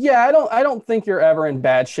 Yeah, I don't think you're ever in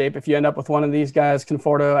bad shape if you end up with one of these guys,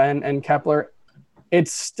 Conforto and Kepler.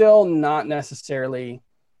 It's still not necessarily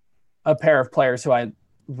a pair of players who I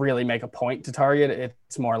really make a point to target.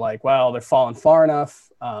 It's more like, well, they're falling far enough.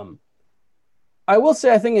 I will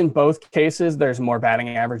say I think in both cases there's more batting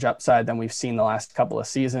average upside than we've seen the last couple of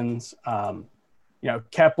seasons.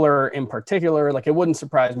 Kepler in particular, like it wouldn't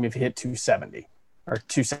surprise me if he hit 270. Or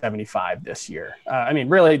 275 this year.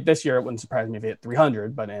 Really, this year it wouldn't surprise me if he hit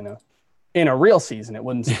 300, but in a real season, it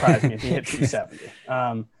wouldn't surprise me if he hit 270.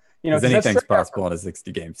 Because anything's possible in a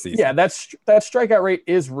 60-game season. Yeah, that strikeout rate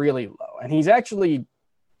is really low, and he's actually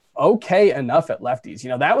okay enough at lefties.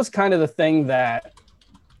 That was kind of the thing that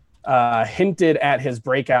hinted at his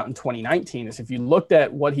breakout in 2019. Is if you looked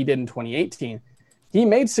at what he did in 2018, he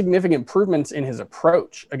made significant improvements in his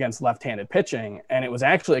approach against left-handed pitching, and it was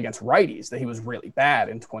actually against righties that he was really bad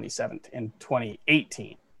in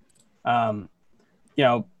 2018.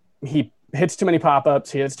 He hits too many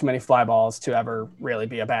pop-ups, he hits too many fly balls to ever really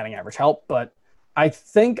be a batting average help, but I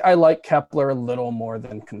think I like Kepler a little more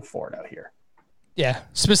than Conforto here. Yeah,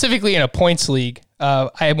 specifically in a points league,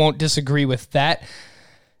 I won't disagree with that.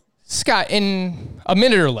 Scott, in a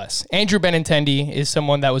minute or less, Andrew Benintendi is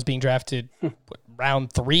someone that was being drafted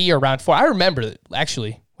round 3 or round 4. I remember,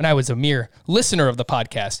 actually, when I was a mere listener of the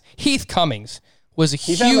podcast, Heath Cummings was a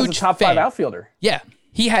huge top fan. 5 outfielder. Yeah,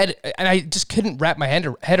 he had, and I just couldn't wrap my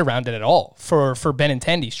head around it at all for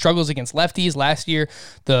Benintendi. Struggles against lefties last year.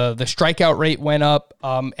 The strikeout rate went up,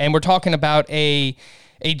 and we're talking about a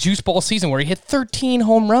juice ball season where he hit 13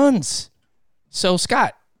 home runs. So,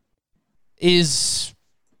 Scott, is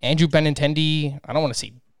Andrew Benintendi, I don't want to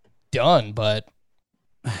say done, but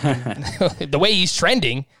the way he's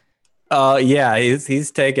trending. Yeah,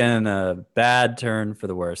 he's taken a bad turn for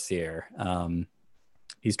the worse here.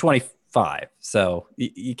 He's 25, so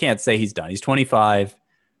you can't say he's done. He's 25,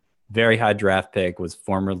 very high draft pick, was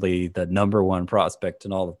formerly the number 1 prospect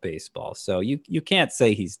in all of baseball. So you can't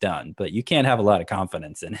say he's done, but you can't have a lot of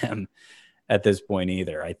confidence in him at this point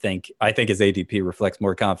either. I think his ADP reflects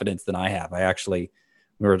more confidence than I have.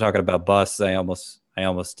 We were talking about busts. I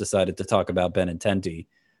almost decided to talk about Benintendi.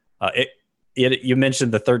 You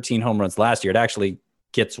mentioned the 13 home runs last year. It actually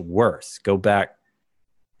gets worse. Go back,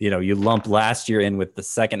 you lump last year in with the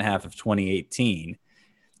second half of 2018.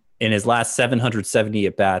 In his last 770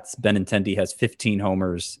 at bats, Benintendi has 15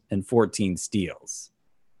 homers and 14 steals.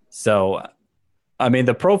 So, I mean,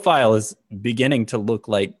 the profile is beginning to look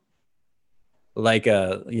like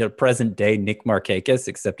a present day Nick Markakis,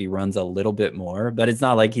 except he runs a little bit more, but it's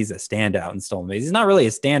not like he's a standout in stolen base. He's not really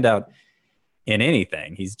a standout in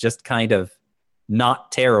anything. He's just kind of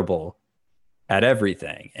not terrible at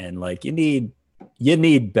everything. And you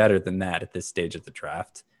need better than that at this stage of the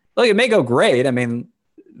draft. Look, it may go great. I mean,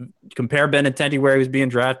 compare Benintendi where he was being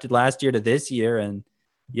drafted last year to this year, and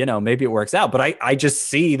maybe it works out. But I just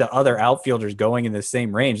see the other outfielders going in the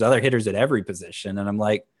same range, the other hitters at every position, and I'm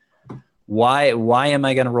like, why am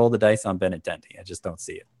I going to roll the dice on Benintendi? I just don't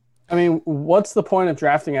see it. I mean, what's the point of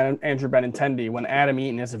drafting Andrew Benintendi when Adam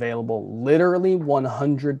Eaton is available literally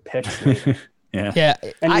 100 picks later? Yeah.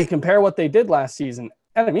 And you compare what they did last season,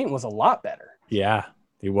 Adam Eaton was a lot better. Yeah,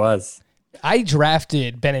 he was. I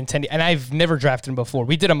drafted Benintendi, and I've never drafted him before.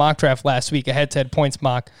 We did a mock draft last week, a head-to-head points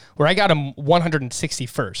mock, where I got him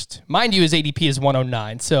 161st. Mind you, his ADP is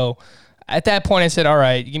 109, so at that point, I said, all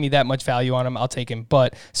right, give me that much value on him, I'll take him.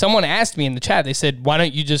 But someone asked me in the chat, they said, why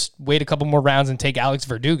don't you just wait a couple more rounds and take Alex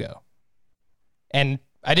Verdugo? And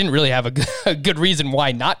I didn't really have a good reason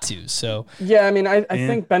why not to. So yeah, I mean, I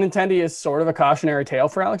think Benintendi is sort of a cautionary tale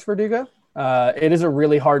for Alex Verdugo. It is a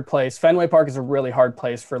really hard place. Fenway Park is a really hard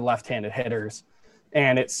place for left-handed hitters.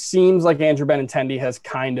 And it seems like Andrew Benintendi has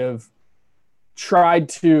kind of tried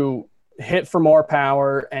to hit for more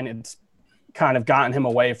power, and it's kind of gotten him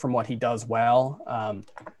away from what he does well.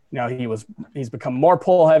 He's become more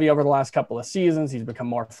pull heavy over the last couple of seasons. He's become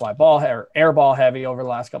more fly ball or air ball heavy over the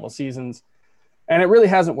last couple of seasons. And it really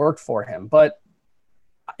hasn't worked for him. But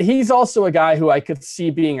he's also a guy who I could see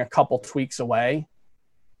being a couple tweaks away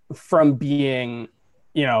from being,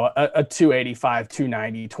 a 285,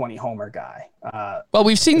 290, 20 homer guy. Well,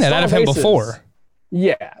 we've seen that out of him before.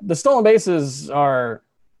 Yeah. The stolen bases are,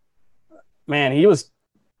 man, his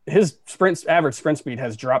average sprint speed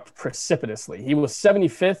has dropped precipitously. He was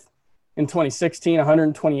 75th in 2016,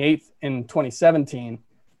 128th in 2017,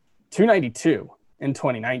 292 in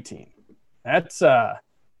 2019. That's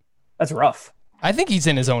rough. I think he's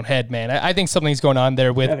in his own head, man. I think something's going on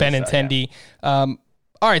there with Benintendi. So, yeah.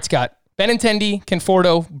 All right, Scott. Benintendi,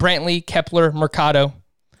 Conforto, Brantley, Kepler, Mercado.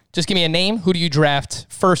 Just give me a name. Who do you draft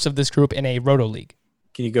first of this group in a Roto League?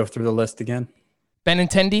 Can you go through the list again?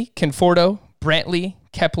 Benintendi, Conforto, Brantley,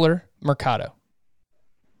 Kepler, Mercado.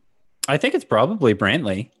 I think it's probably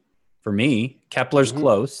Brantley for me. Kepler's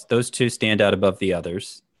close. Those two stand out above the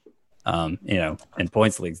others. In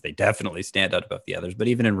points leagues, they definitely stand out above the others, but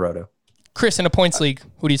even in Roto. Chris, in a points league,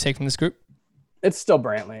 who do you take from this group? It's still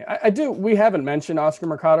Brantley. We haven't mentioned Oscar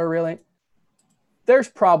Mercado really. There's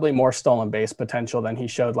probably more stolen base potential than he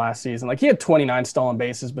showed last season. Like, he had 29 stolen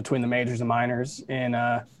bases between the majors and minors in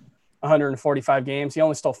 145 games. He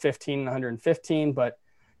only stole 15 in 115, but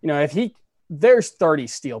there's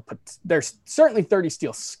certainly 30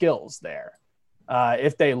 steal skills there.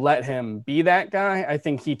 If they let him be that guy, I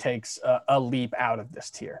think he takes a leap out of this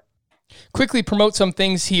tier. Quickly promote some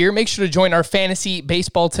things here. Make sure to join our Fantasy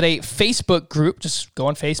Baseball Today Facebook group. Just go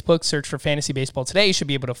on Facebook, search for Fantasy Baseball Today. You should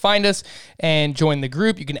be able to find us and join the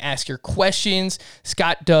group. You can ask your questions.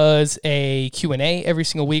 Scott does a Q&A every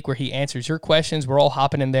single week where he answers your questions. We're all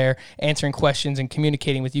hopping in there, answering questions and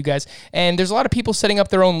communicating with you guys. And there's a lot of people setting up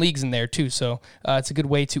their own leagues in there too, so it's a good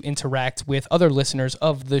way to interact with other listeners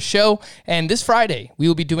of the show. And this Friday, we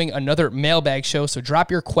will be doing another mailbag show, so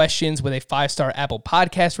drop your questions with a 5-star Apple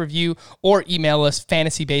Podcast review or email us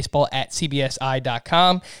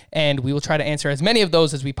fantasybaseball@cbsi.com, and we will try to answer as many of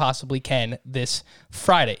those as we possibly can this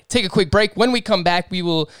Friday. Take a quick break. When we come back, we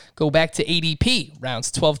will go back to ADP,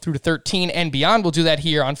 rounds 12 through to 13 and beyond. We'll do that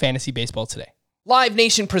here on Fantasy Baseball Today. Live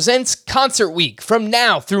Nation presents Concert Week. From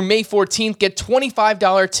now through May 14th, get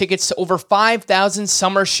 $25 tickets to over 5,000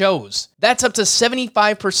 summer shows. That's up to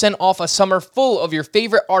 75% off a summer full of your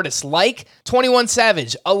favorite artists like 21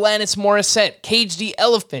 Savage, Alanis Morissette, Cage the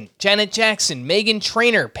Elephant, Janet Jackson, Meghan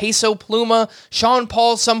Trainor, Peso Pluma, Sean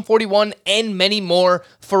Paul, Sum 41, and many more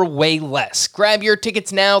for way less. Grab your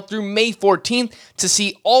tickets now through May 14th to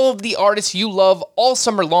see all of the artists you love all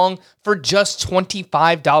summer long for just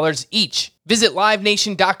 $25 each. Visit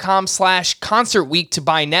livenation.com/Concert Week to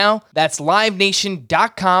buy now. That's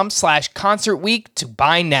livenation.com/Concert Week to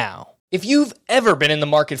buy now. If you've ever been in the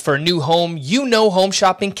market for a new home, you know home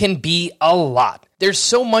shopping can be a lot. There's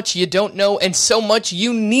so much you don't know and so much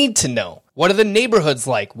you need to know. What are the neighborhoods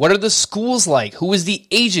like? What are the schools like? Who is the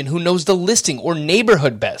agent who knows the listing or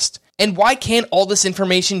neighborhood best? And why can't all this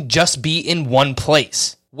information just be in one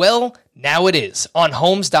place? Well, now it is on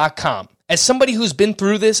Homes.com. As somebody who's been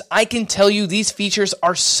through this, I can tell you these features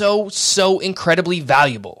are so incredibly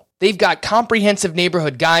valuable. They've got comprehensive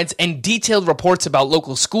neighborhood guides and detailed reports about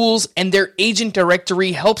local schools, and their agent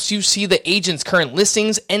directory helps you see the agent's current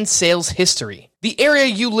listings and sales history. The area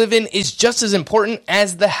you live in is just as important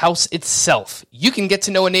as the house itself. You can get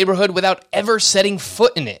to know a neighborhood without ever setting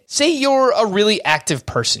foot in it. Say you're a really active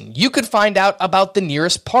person. You could find out about the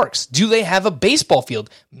nearest parks. Do they have a baseball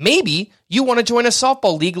field? Maybe you want to join a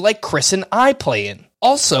softball league like Chris and I play in.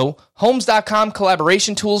 Also, Homes.com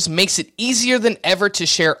collaboration tools makes it easier than ever to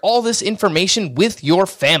share all this information with your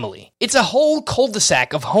family. It's a whole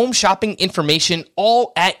cul-de-sac of home shopping information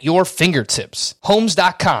all at your fingertips.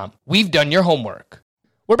 Homes.com. We've done your homework.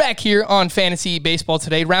 We're back here on Fantasy Baseball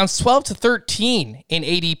Today, rounds 12 to 13 in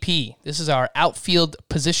ADP. This is our outfield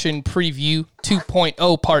position preview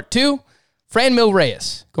 2.0 part 2. Franmil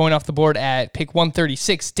Reyes going off the board at pick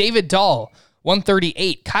 136. David Dahl,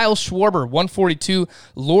 138. Kyle Schwarber, 142.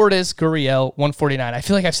 Lourdes Gurriel, 149. I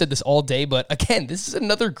feel like I've said this all day, but again, this is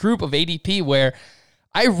another group of ADP where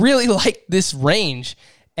I really like this range.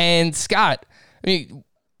 And Scott, I mean,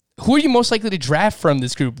 who are you most likely to draft from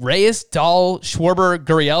this group? Reyes, Dahl, Schwarber,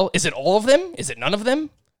 Gurriel? Is it all of them? Is it none of them?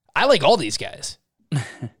 I like all these guys.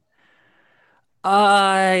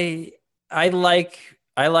 I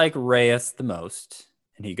like Reyes the most,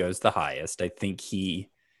 and he goes the highest. I think he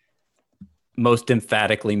most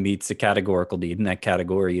emphatically meets a categorical need, and that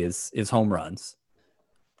category is home runs.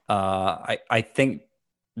 I think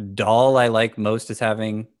Dahl I like most as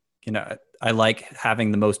having, I like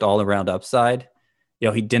having the most all-around upside.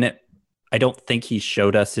 I don't think he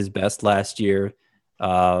showed us his best last year.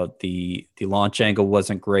 The launch angle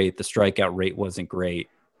wasn't great. The strikeout rate wasn't great.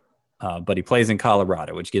 But he plays in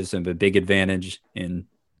Colorado, which gives him a big advantage in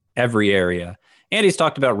every area. And he's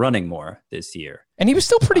talked about running more this year. And he was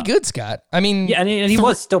still pretty good, Scott. I mean, yeah, and he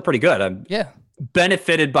was still pretty good. Yeah,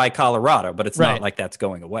 benefited by Colorado, but it's not like that's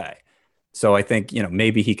going away. So I think,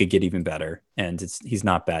 maybe he could get even better, and he's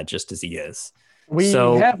not bad just as he is. We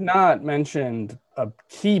have not mentioned a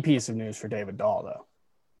key piece of news for David Dahl, though.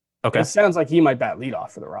 Okay. It sounds like he might bat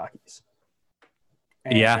leadoff for the Rockies.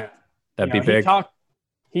 And, yeah, that'd be big.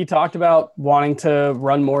 He talked about wanting to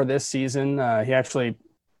run more this season. He actually,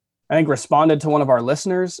 I think, responded to one of our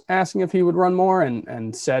listeners asking if he would run more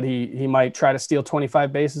and said he might try to steal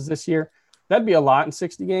 25 bases this year. That'd be a lot in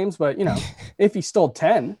 60 games, but, if he stole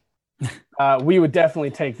 10, we would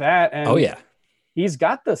definitely take that. And oh, yeah. He's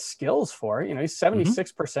got the skills for it. He's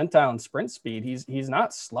 76 percentile in sprint speed. He's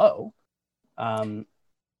not slow. I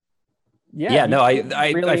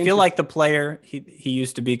feel like the player he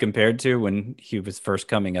used to be compared to when he was first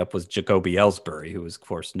coming up was Jacoby Ellsbury, who was, of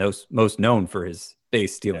course, most known for his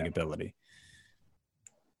base stealing ability.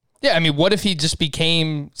 Yeah, I mean, what if he just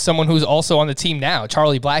became someone who's also on the team now,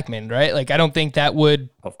 Charlie Blackmon, right? Like, I don't think that would,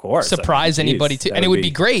 of course, surprise anybody too, and it would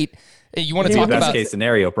be great. You want to talk about best case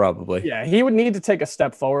scenario, probably. Yeah, he would need to take a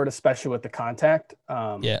step forward, especially with the contact.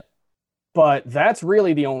 But that's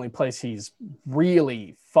really the only place he's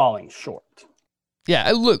really falling short.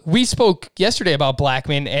 Yeah, look, we spoke yesterday about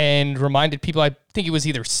Blackmon and reminded people, I think he was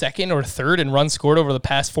either second or third in runs scored over the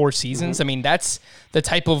past 4 seasons. I mean, that's the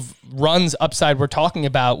type of runs upside we're talking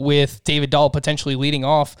about with David Dahl potentially leading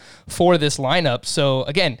off for this lineup. So,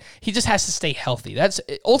 again, he just has to stay healthy. That's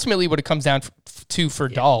ultimately what it comes down to for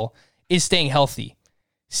Dahl, is staying healthy.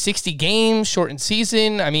 60 games, shortened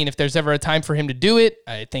season. I mean, if there's ever a time for him to do it,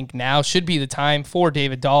 I think now should be the time for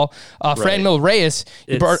David Dahl. Franmil Reyes,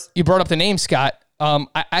 you brought up the name, Scott.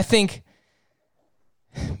 I think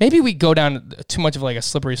maybe we go down too much of like a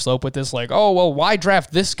slippery slope with this. Like, oh, well, why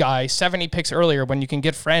draft this guy 70 picks earlier when you can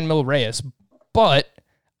get Franmil Reyes? But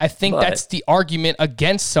I think that's the argument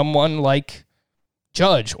against someone like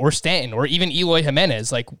Judge or Stanton or even Eloy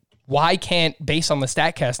Jimenez. Like, why can't, based on the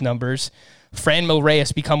StatCast numbers, Franmil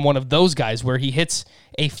Reyes become one of those guys where he hits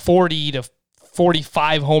a 40 to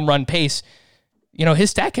 45 home run pace? You know,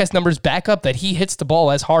 his StatCast numbers back up that he hits the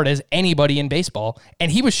ball as hard as anybody in baseball,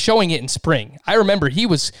 and he was showing it in spring. I remember he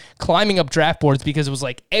was climbing up draft boards because it was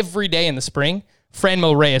like every day in the spring,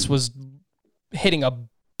 Franmil Reyes was hitting a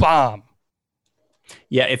bomb.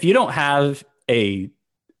 Yeah, if you don't have a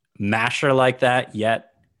masher like that yet,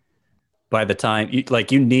 by the time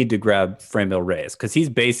you need to grab Franmil Reyes, because he's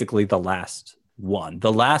basically the last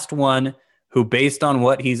one who, based on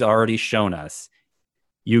what he's already shown us,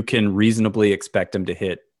 you can reasonably expect him to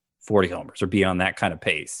hit 40 homers or be on that kind of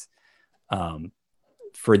pace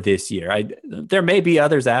for this year. There may be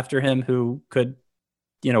others after him who could,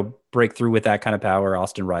 break through with that kind of power.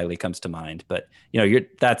 Austin Riley comes to mind, but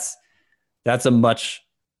that's a much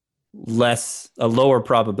a lower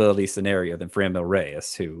probability scenario than Franmil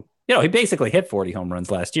Reyes, who, he basically hit 40 home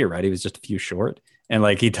runs last year, right? He was just a few short, and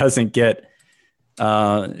he doesn't get,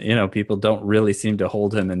 people don't really seem to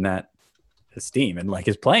hold him in that esteem, and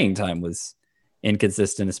his playing time was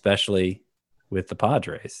inconsistent, especially with the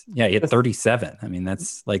Padres. Yeah, he hit 37. I mean,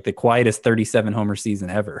 that's the quietest 37 homer season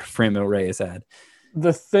ever Franmil Reyes had.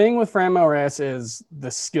 The thing with Franmil Reyes is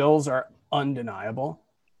the skills are undeniable.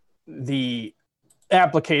 The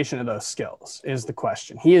application of those skills is the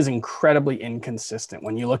question. He is incredibly inconsistent.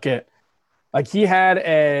 When you look at, he had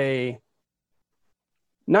a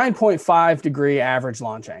 9.5 degree average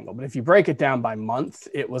launch angle, but if you break it down by month,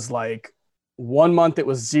 it was 1 month it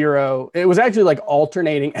was 0. It was actually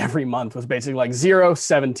alternating every month, was basically 0,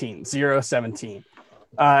 17, 0, 17.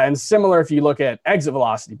 And similar if you look at exit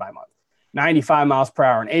velocity by month, 95 miles per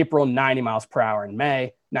hour in April, 90 miles per hour in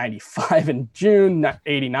May, 95 in June,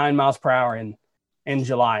 89 miles per hour in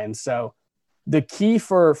July. And so the key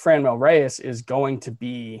for Franmil Reyes is going to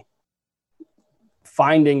be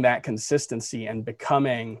finding that consistency and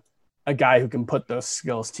becoming a guy who can put those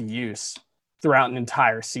skills to use throughout an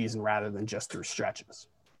entire season rather than just through stretches.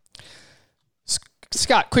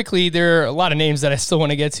 Scott, quickly, there are a lot of names that I still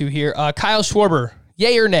want to get to here. Kyle Schwarber,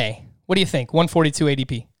 yay or nay? What do you think? 142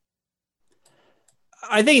 ADP.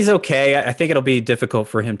 I think he's okay. I think it'll be difficult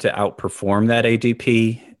for him to outperform that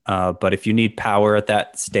ADP. But if you need power at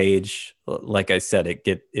that stage, like I said,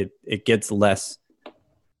 it gets less.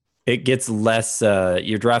 It gets less.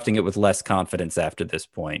 You're drafting it with less confidence after this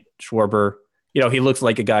point. Schwarber, he looks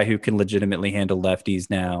like a guy who can legitimately handle lefties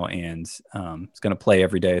now, and is going to play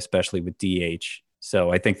every day, especially with DH.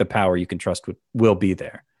 So I think the power you can trust will be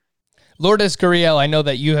there. Lourdes Gurriel, I know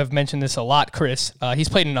that you have mentioned this a lot, Chris. He's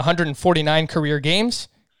played in 149 career games.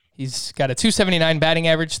 He's got a 279 batting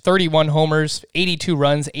average, 31 homers, 82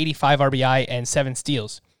 runs, 85 RBI, and 7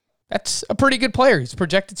 steals. That's a pretty good player. He's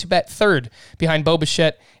projected to bat third behind Bo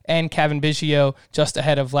Bichette and Kevin Biggio, just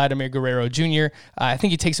ahead of Vladimir Guerrero Jr. I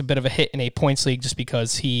think he takes a bit of a hit in a points league just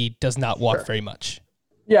because he does not walk very much.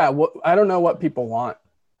 Yeah, I don't know what people want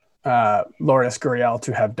Lourdes Gurriel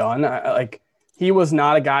to have done. He was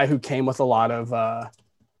not a guy who came with a lot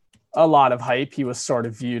of hype. He was sort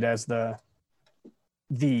of viewed as the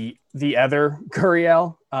other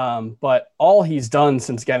Gurriel, but all he's done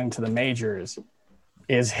since getting to the majors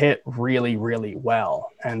is hit really, really well.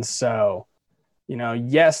 And so,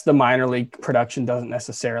 yes, the minor league production doesn't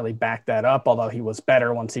necessarily back that up, although he was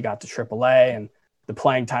better once he got to AAA and the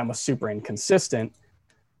playing time was super inconsistent.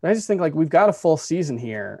 But I just think we've got a full season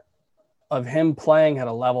here of him playing at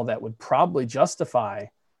a level that would probably justify,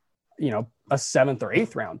 a 7th or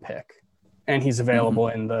 8th round pick. And he's available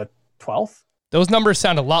in the 12th. Those numbers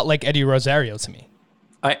sound a lot like Eddie Rosario to me.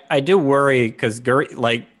 I do worry because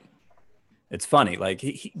it's funny.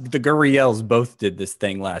 The Gurriels both did this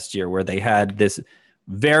thing last year where they had this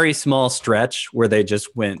very small stretch where they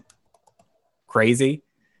just went crazy.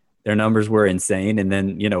 Their numbers were insane. And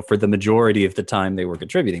then, for the majority of the time they were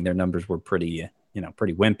contributing, their numbers were pretty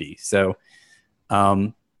wimpy. So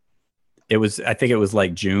I think it was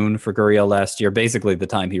like June for Gurriel last year, basically the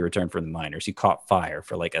time he returned from the minors. He caught fire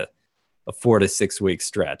for like a 4 to 6 week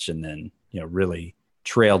stretch and then, really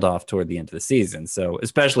trailed off toward the end of the season. So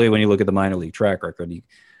especially when you look at the minor league track record,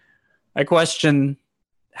 I question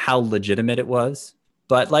how legitimate it was,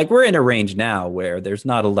 but like we're in a range now where there's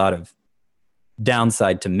not a lot of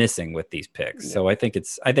downside to missing with these picks. Yeah. So I think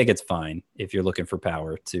it's fine if you're looking for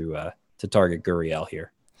power to target Gurriel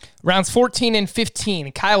here. Rounds 14 and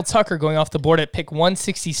 15, Kyle Tucker going off the board at pick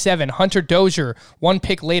 167. Hunter Dozier, one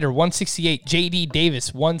pick later, 168. J.D.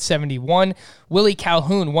 Davis, 171. Willie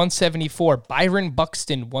Calhoun, 174. Byron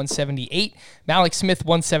Buxton, 178. Malik Smith,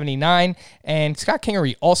 179. And Scott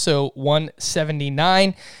Kingery, also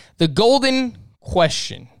 179. The golden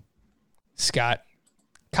question, Scott.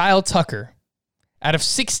 Kyle Tucker, out of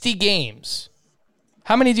 60 games,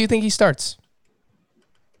 how many do you think he starts?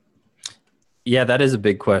 Yeah, that is a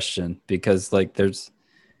big question because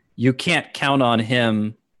you can't count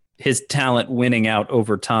on his talent winning out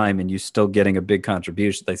over time and you still getting a big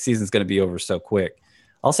contribution. The season's going to be over so quick.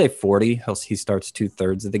 I'll say 40. He starts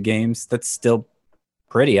 2/3 of the games. That's still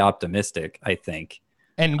pretty optimistic, I think.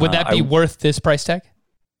 And would that be worth this price tag?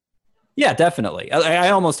 Yeah, definitely.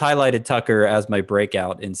 I almost highlighted Tucker as my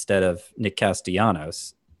breakout instead of Nick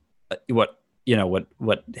Castellanos. What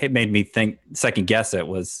made me think second guess it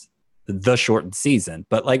was the shortened season,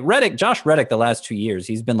 but like Josh Reddick, the last 2 years,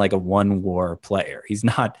 he's been like a one WAR player. He's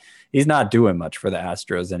not doing much for the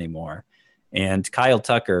Astros anymore. And Kyle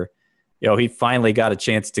Tucker, he finally got a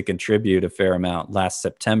chance to contribute a fair amount last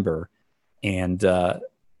September and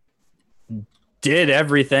did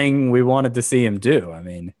everything we wanted to see him do. I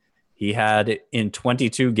mean, he had in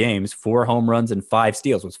 22 games, 4 home runs and 5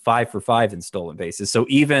 steals, was 5 for 5 in stolen bases. So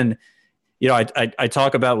even, I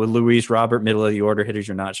talk about with Luis Robert, middle of the order hitters,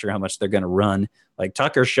 you're not sure how much they're going to run. Like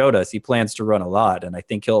Tucker showed us he plans to run a lot. And I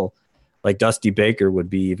think he'll, like Dusty Baker, would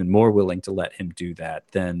be even more willing to let him do that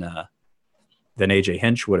than AJ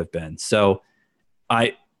Hinch would have been. So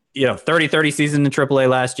 30-30 season in AAA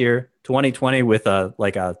last year, 2020 with a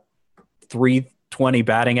 320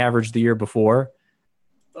 batting average the year before.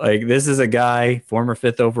 Like this is a guy, former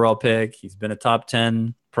 5th overall pick. He's been a top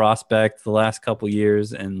 10 prospect the last couple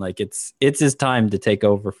years, and like it's his time to take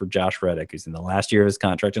over for Josh Reddick, who's in the last year of his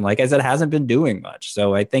contract, and like I said, hasn't been doing much.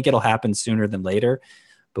 So I think it'll happen sooner than later,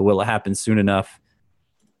 but will it happen soon enough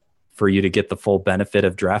for you to get the full benefit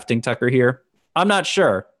of drafting Tucker here? I'm not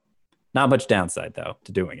sure. Not much downside though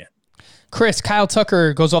to doing it. Chris, Kyle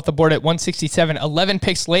Tucker goes off the board at 167. 11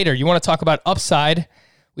 picks later, you want to talk about upside?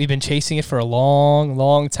 We've been chasing it for a long,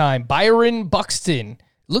 long time. Byron Buxton.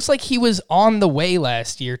 Looks like he was on the way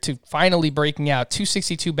last year to finally breaking out.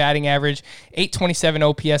 262 batting average, 827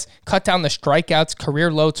 OPS, cut down the strikeouts, career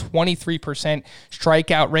low 23%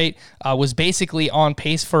 strikeout rate. Was basically on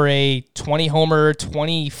pace for a 20 homer,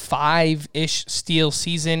 25-ish steal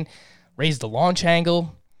season. Raised the launch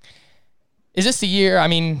angle. Is this the year? I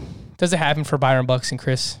mean, does it happen for Byron Buxton,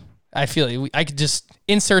 Chris? I feel I could just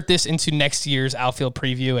insert this into next year's outfield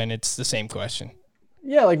preview, and it's the same question.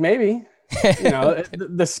 Yeah, like maybe.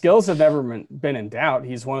 The skills have never been in doubt.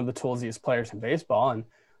 He's one of the toolsiest players in baseball, and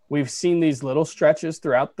we've seen these little stretches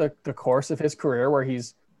throughout the course of his career where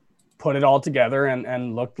he's put it all together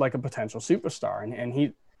and looked like a potential superstar. And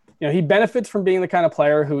he benefits from being the kind of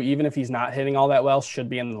player who, even if he's not hitting all that well, should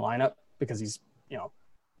be in the lineup because he's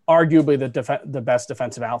arguably the best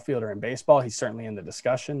defensive outfielder in baseball. He's certainly in the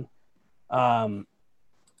discussion.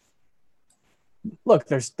 Look,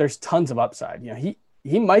 there's tons of upside.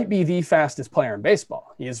 He might be the fastest player in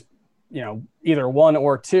baseball. He is, either 1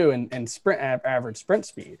 or 2 in sprint average sprint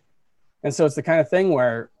speed. And so it's the kind of thing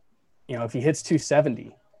where, if he hits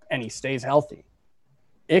 270 and he stays healthy,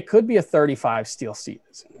 it could be a 35 steal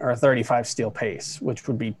season or a 35 steal pace, which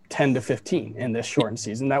would be 10 to 15 in this shortened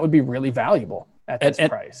season. That would be really valuable at this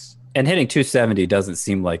price. And hitting 270 doesn't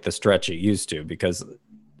seem like the stretch it used to because,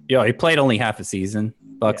 he played only half a season,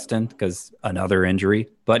 Buxton, because another injury,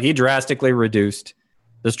 but he drastically reduced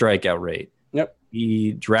the strikeout rate. Yep.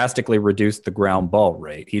 He drastically reduced the ground ball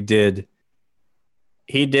rate. He did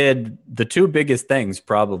the 2 biggest things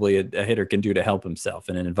probably a hitter can do to help himself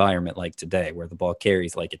in an environment like today where the ball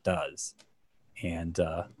carries like it does. And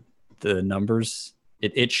the numbers,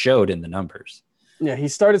 it showed in the numbers. Yeah, he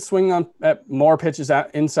started swinging at more pitches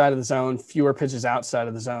out inside of the zone, fewer pitches outside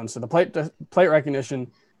of the zone. So the plate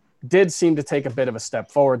recognition did seem to take a bit of a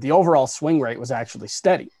step forward. The overall swing rate was actually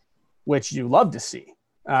steady, which you love to see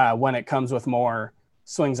when it comes with more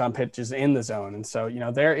swings on pitches in the zone. And so,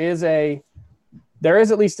 there is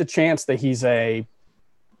at least a chance that he's I'm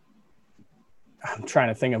trying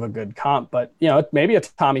to think of a good comp, but maybe a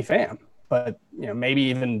Tommy Pham but maybe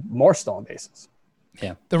even more stolen bases.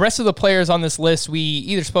 Yeah. The rest of the players on this list we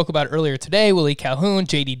either spoke about earlier today: Willie Calhoun,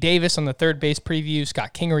 J.D. Davis on the third base preview,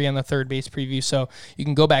 Scott Kingery on the third base preview. So you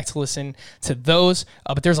can go back to listen to those.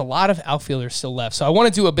 But there's a lot of outfielders still left. So I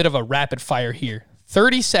want to do a bit of a rapid fire here.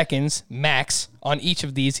 30 seconds max on each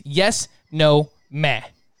of these. Yes, no, meh.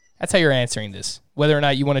 That's how you're answering this. Whether or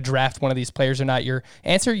not you want to draft one of these players or not, your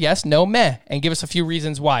answer, yes, no, meh. And give us a few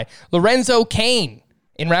reasons why. Lorenzo Cain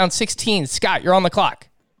in round 16. Scott, you're on the clock.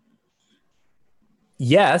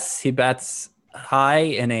 Yes, he bats high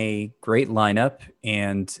in a great lineup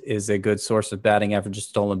and is a good source of batting average and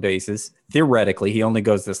stolen bases. Theoretically, he only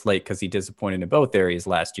goes this late because he disappointed in both areas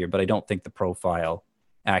last year, but I don't think the profile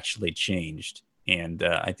actually changed, and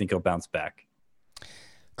I think he'll bounce back.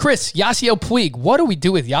 Chris, Yasiel Puig. What do we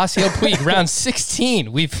do with Yasiel Puig? Round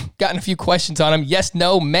 16. We've gotten a few questions on him. Yes,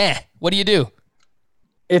 no, meh. What do you do?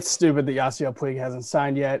 It's stupid that Yasiel Puig hasn't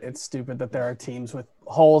signed yet. It's stupid that there are teams with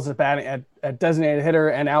holes at batting at designated hitter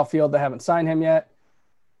and outfield that haven't signed him yet.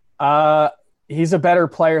 He's a better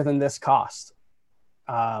player than this cost.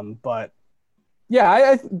 But yeah,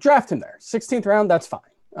 I draft him there. 16th round, that's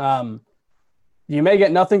fine. You may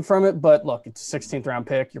get nothing from it, but look, it's a 16th round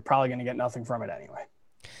pick. You're probably going to get nothing from it anyway.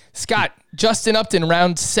 Scott, Justin Upton,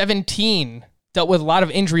 round 17. Dealt with a lot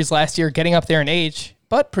of injuries last year, getting up there in age,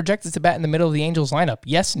 but projected to bat in the middle of the Angels lineup.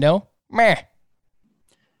 Yes, no, meh.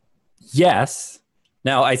 Yes.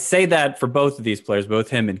 Now, I say that for both of these players, both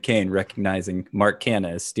him and Kane, recognizing Mark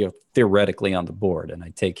Canha is still theoretically on the board, and I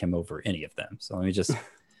take him over any of them. So let me just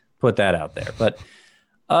put that out there. But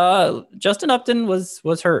Justin Upton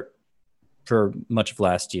was hurt for much of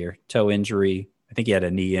last year. Toe injury. I think he had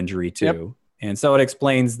a knee injury too. Yep. And so it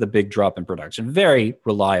explains the big drop in production. Very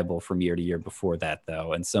reliable from year to year before that,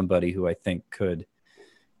 though, and somebody who I think could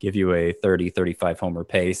give you a 30, 35 homer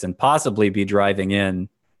pace and possibly be driving in,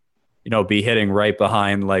 be hitting right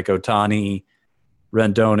behind like Ohtani,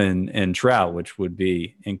 Rendon, and Trout, which would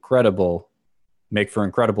be incredible, make for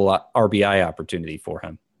incredible RBI opportunity for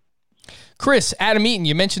him. Chris, Adam Eaton,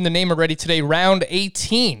 you mentioned the name already today, round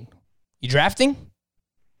 18. You drafting?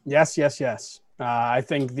 Yes. I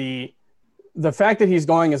think the fact that he's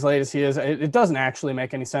going as late as he is, it doesn't actually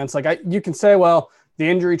make any sense. Like you can say, well, the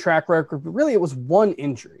injury track record, but really it was one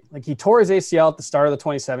injury. Like he tore his ACL at the start of the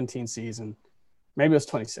 2017 season. Maybe it was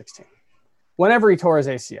 2016. Whenever he tore his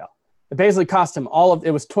ACL, it basically cost him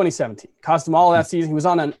it was 2017. Cost him all of that season. He was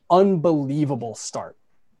on an unbelievable start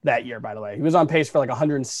that year, by the way. He was on pace for like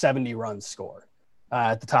 170 runs scored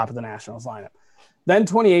at the top of the Nationals lineup. Then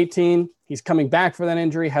 2018, he's coming back for that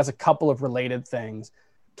injury, has a couple of related things.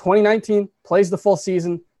 2019, plays the full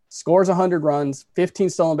season, scores 100 runs, 15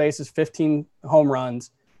 stolen bases, 15 home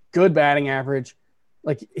runs, good batting average.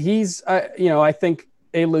 Like he's, I think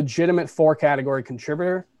a legitimate 4-category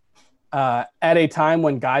contributor at a time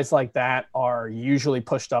when guys like that are usually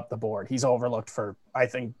pushed up the board. He's overlooked for, I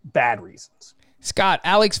think, bad reasons. Scott,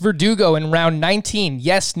 Alex Verdugo in round 19.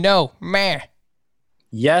 Yes, no, meh.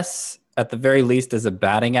 Yes, at the very least as a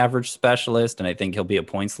batting average specialist, and I think he'll be a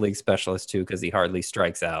points league specialist too because he hardly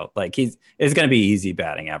strikes out. Like it's going to be easy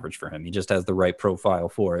batting average for him. He just has the right profile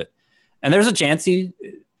for it. And there's a chance he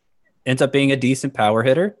ends up being a decent power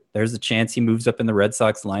hitter. There's a chance he moves up in the Red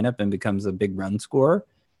Sox lineup and becomes a big run scorer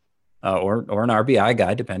or an RBI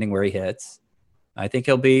guy, depending where he hits. I think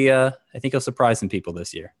he'll surprise some people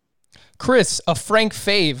this year. Chris, a Frank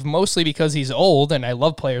fave, mostly because he's old, and I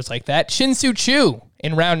love players like that. Shin-Soo Choo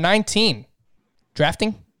in round 19.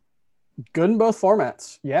 Drafting? Good in both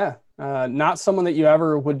formats, yeah. Not someone that you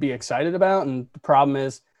ever would be excited about, and the problem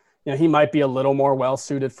is, he might be a little more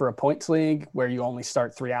well-suited for a points league where you only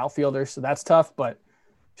start 3 outfielders, so that's tough, but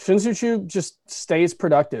Shin-Soo Choo just stays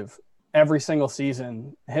productive every single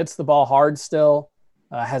season, hits the ball hard still,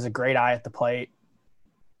 has a great eye at the plate.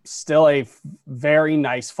 Still a very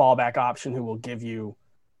nice fallback option who will give you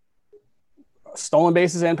stolen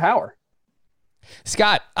bases and power.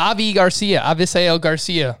 Scott, Avisail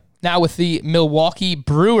Garcia, now with the Milwaukee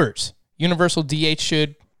Brewers. Universal DH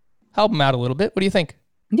should help him out a little bit. What do you think?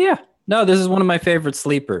 Yeah. No, this is one of my favorite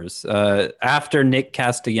sleepers. After Nick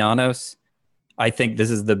Castellanos, I think this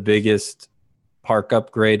is the biggest park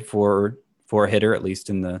upgrade for a hitter, at least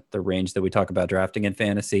in the range that we talk about drafting in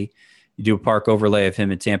fantasy. You do a park overlay of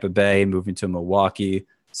him in Tampa Bay, moving to Milwaukee.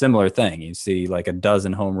 Similar thing. You see like a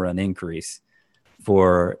dozen home run increase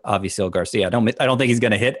for Avisail Garcia. I don't think he's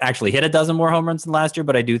going to actually hit a dozen more home runs than last year,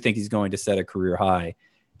 but I do think he's going to set a career high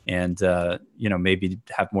and, maybe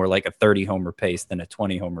have more like a 30 homer pace than a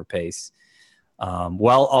 20 homer pace.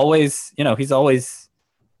 He's always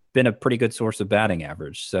been a pretty good source of batting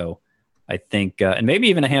average. So I think, and maybe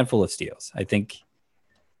even a handful of steals. I think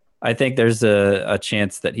I think there's a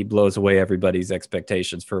chance that he blows away everybody's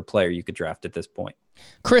expectations for a player you could draft at this point.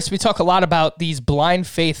 Chris, we talk a lot about these blind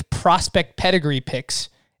faith prospect pedigree picks,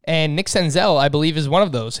 and Nick Senzel, I believe, is one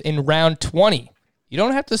of those in round 20. You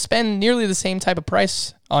don't have to spend nearly the same type of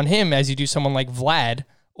price on him as you do someone like Vlad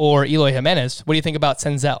or Eloy Jimenez. What do you think about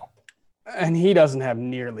Senzel? And he doesn't have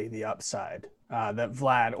nearly the upside that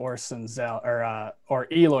Vlad or Senzel or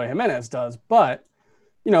Eloy Jimenez does. But,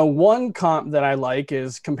 one comp that I like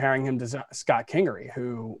is comparing him to Scott Kingery,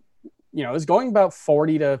 who, is going about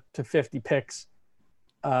 40 to 50 picks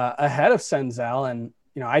ahead of Senzel. And,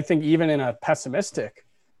 I think even in a pessimistic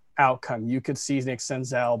outcome, you could see Nick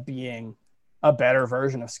Senzel being a better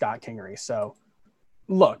version of Scott Kingery. So,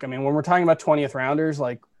 look, when we're talking about 20th rounders,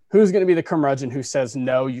 like, who's going to be the curmudgeon who says,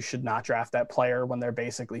 no, you should not draft that player when they're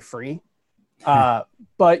basically free?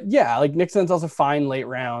 But yeah, like Nick Senzel's a fine late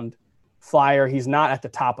round flyer. He's not at the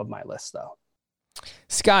top of my list, though.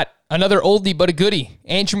 Scott, another oldie but a goodie.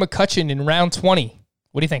 Andrew McCutchen in round 20.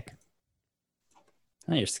 What do you think?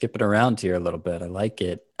 Oh, you're skipping around here a little bit. I like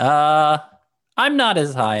it. I'm not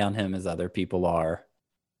as high on him as other people are.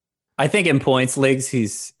 I think in points leagues,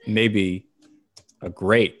 he's maybe a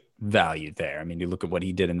great value there. You look at what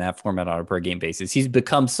he did in that format on a per game basis. He's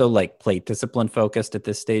become so plate discipline focused at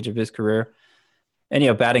this stage of his career.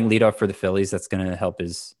 And, batting leadoff for the Phillies, that's going to help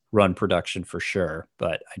his run production for sure.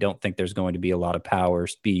 But I don't think there's going to be a lot of power,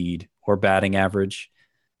 speed, or batting average.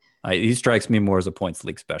 He strikes me more as a points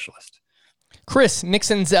league specialist. Chris, Nick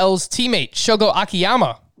Senzel's teammate, Shogo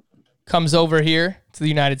Akiyama, comes over here to the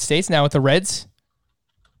United States now with the Reds.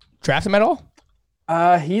 Draft him at all?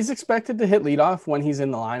 He's expected to hit leadoff when he's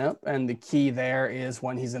in the lineup, and the key there is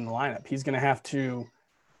when he's in the lineup. He's going to have to,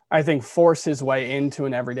 I think, force his way into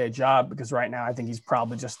an everyday job, because right now I think he's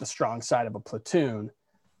probably just the strong side of a platoon.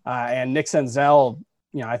 And Nick Senzel,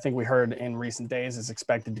 I think we heard in recent days, is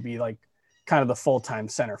expected to be like kind of the full-time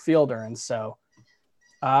center fielder. And so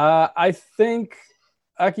I think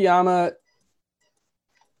Akiyama,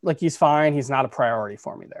 he's fine. He's not a priority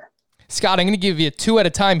for me there. Scott, I'm going to give you two at a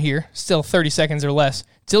time here, still 30 seconds or less.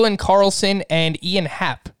 Dylan Carlson and Ian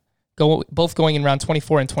Happ, both going in round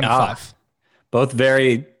 24 and 25. Both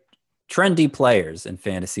very trendy players in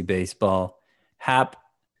fantasy baseball. Happ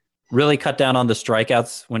really cut down on the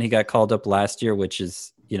strikeouts when he got called up last year, which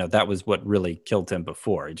is, that was what really killed him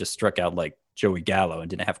before. He just struck out like Joey Gallo and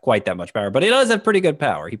didn't have quite that much power, but he does have pretty good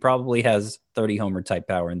power. He probably has 30 homer type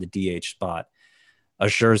power in the DH spot.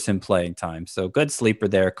 Assures him playing time. So good sleeper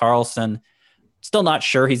there. Carlson, still not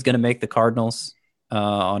sure he's going to make the Cardinals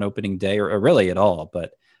on opening day or really at all,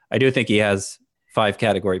 but I do think he has 5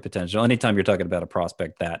 category potential. Anytime you're talking about a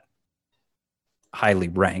prospect that highly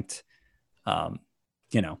ranked,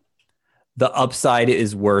 the upside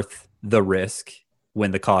is worth the risk when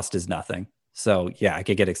the cost is nothing. So yeah, I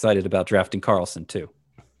could get excited about drafting Carlson too.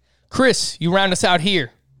 Chris, you round us out here.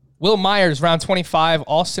 Will Myers, round 25.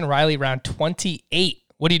 Austin Riley, round 28.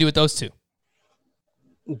 What do you do with those two?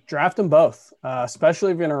 Draft them both,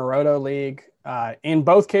 especially if you're in a roto league. In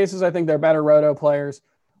both cases, I think they're better roto players.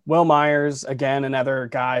 Will Myers, again, another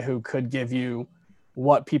guy who could give you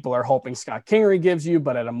what people are hoping Scott Kingery gives you,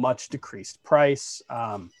 but at a much decreased price.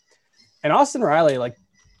 And Austin Riley,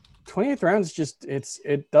 28th round is just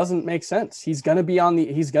it doesn't make sense. He's gonna be on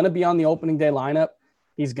the opening day lineup.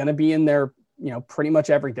 He's gonna be in there, pretty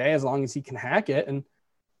much every day as long as he can hack it. And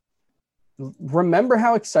remember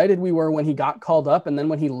how excited we were when he got called up, and then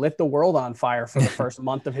when he lit the world on fire for the first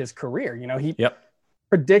month of his career. He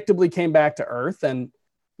predictably came back to earth and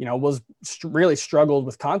was really struggled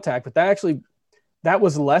with contact, but that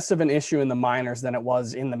was less of an issue in the minors than it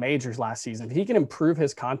was in the majors last season. If he can improve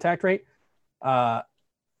his contact rate,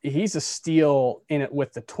 he's a steal in it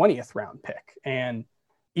with the 20th round pick. And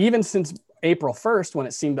even since April 1st, when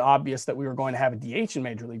it seemed obvious that we were going to have a DH in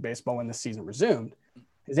Major League Baseball when the season resumed,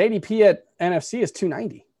 his ADP at NFC is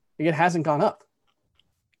 290. It hasn't gone up.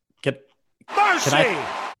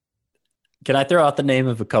 Can I throw out the name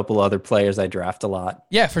of a couple other players I draft a lot?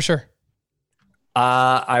 Yeah, for sure.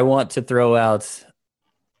 I want to throw out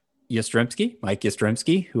Mike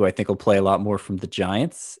Yastrzemski, who I think will play a lot more for the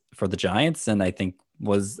Giants, and I think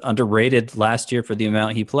was underrated last year for the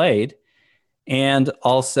amount he played. And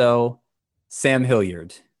also Sam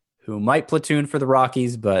Hilliard, who might platoon for the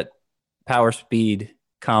Rockies, but power speed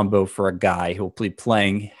combo for a guy who will be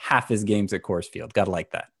playing half his games at Coors Field. Got to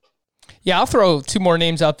like that. Yeah, I'll throw two more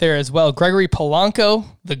names out there as well. Gregory Polanco,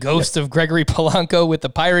 the ghost of Gregory Polanco with the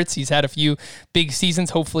Pirates. He's had a few big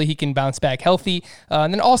seasons. Hopefully he can bounce back healthy.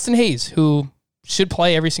 And then Austin Hayes, who should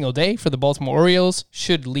play every single day for the Baltimore Orioles,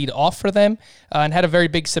 should lead off for them, and had a very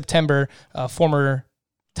big September. Former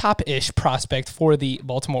top-ish prospect for the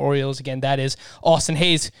Baltimore Orioles. Again, that is Austin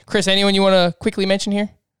Hayes. Chris, anyone you want to quickly mention here?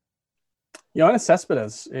 Yoenis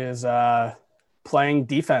Cespedes is playing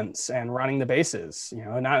defense and running the bases.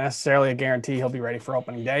 Not necessarily a guarantee he'll be ready for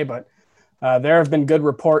opening day, but there have been good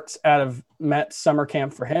reports out of Mets summer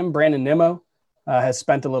camp for him. Brandon Nimmo has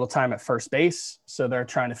spent a little time at first base, so they're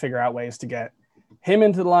trying to figure out ways to get him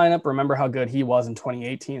into the lineup. Remember how good he was in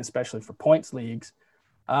 2018, especially for points leagues.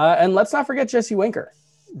 And let's not forget Jesse Winker.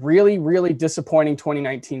 Really, really disappointing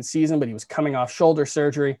 2019 season, but he was coming off shoulder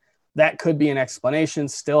surgery. That could be an explanation.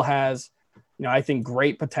 Still has, I think,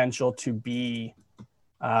 great potential to be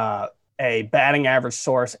a batting average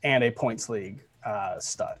source and a points league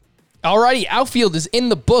stud. Alrighty, outfield is in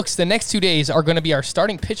the books. The next 2 days are going to be our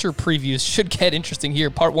starting pitcher previews. Should get interesting here,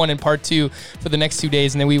 part 1 and part 2 for the next 2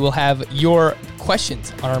 days, and then we will have your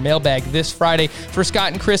questions on our mailbag this Friday. For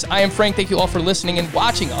Scott and Chris, I am Frank. Thank you all for listening and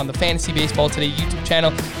watching on the Fantasy Baseball Today YouTube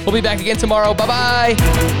channel. We'll be back again tomorrow.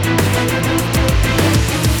 Bye-bye.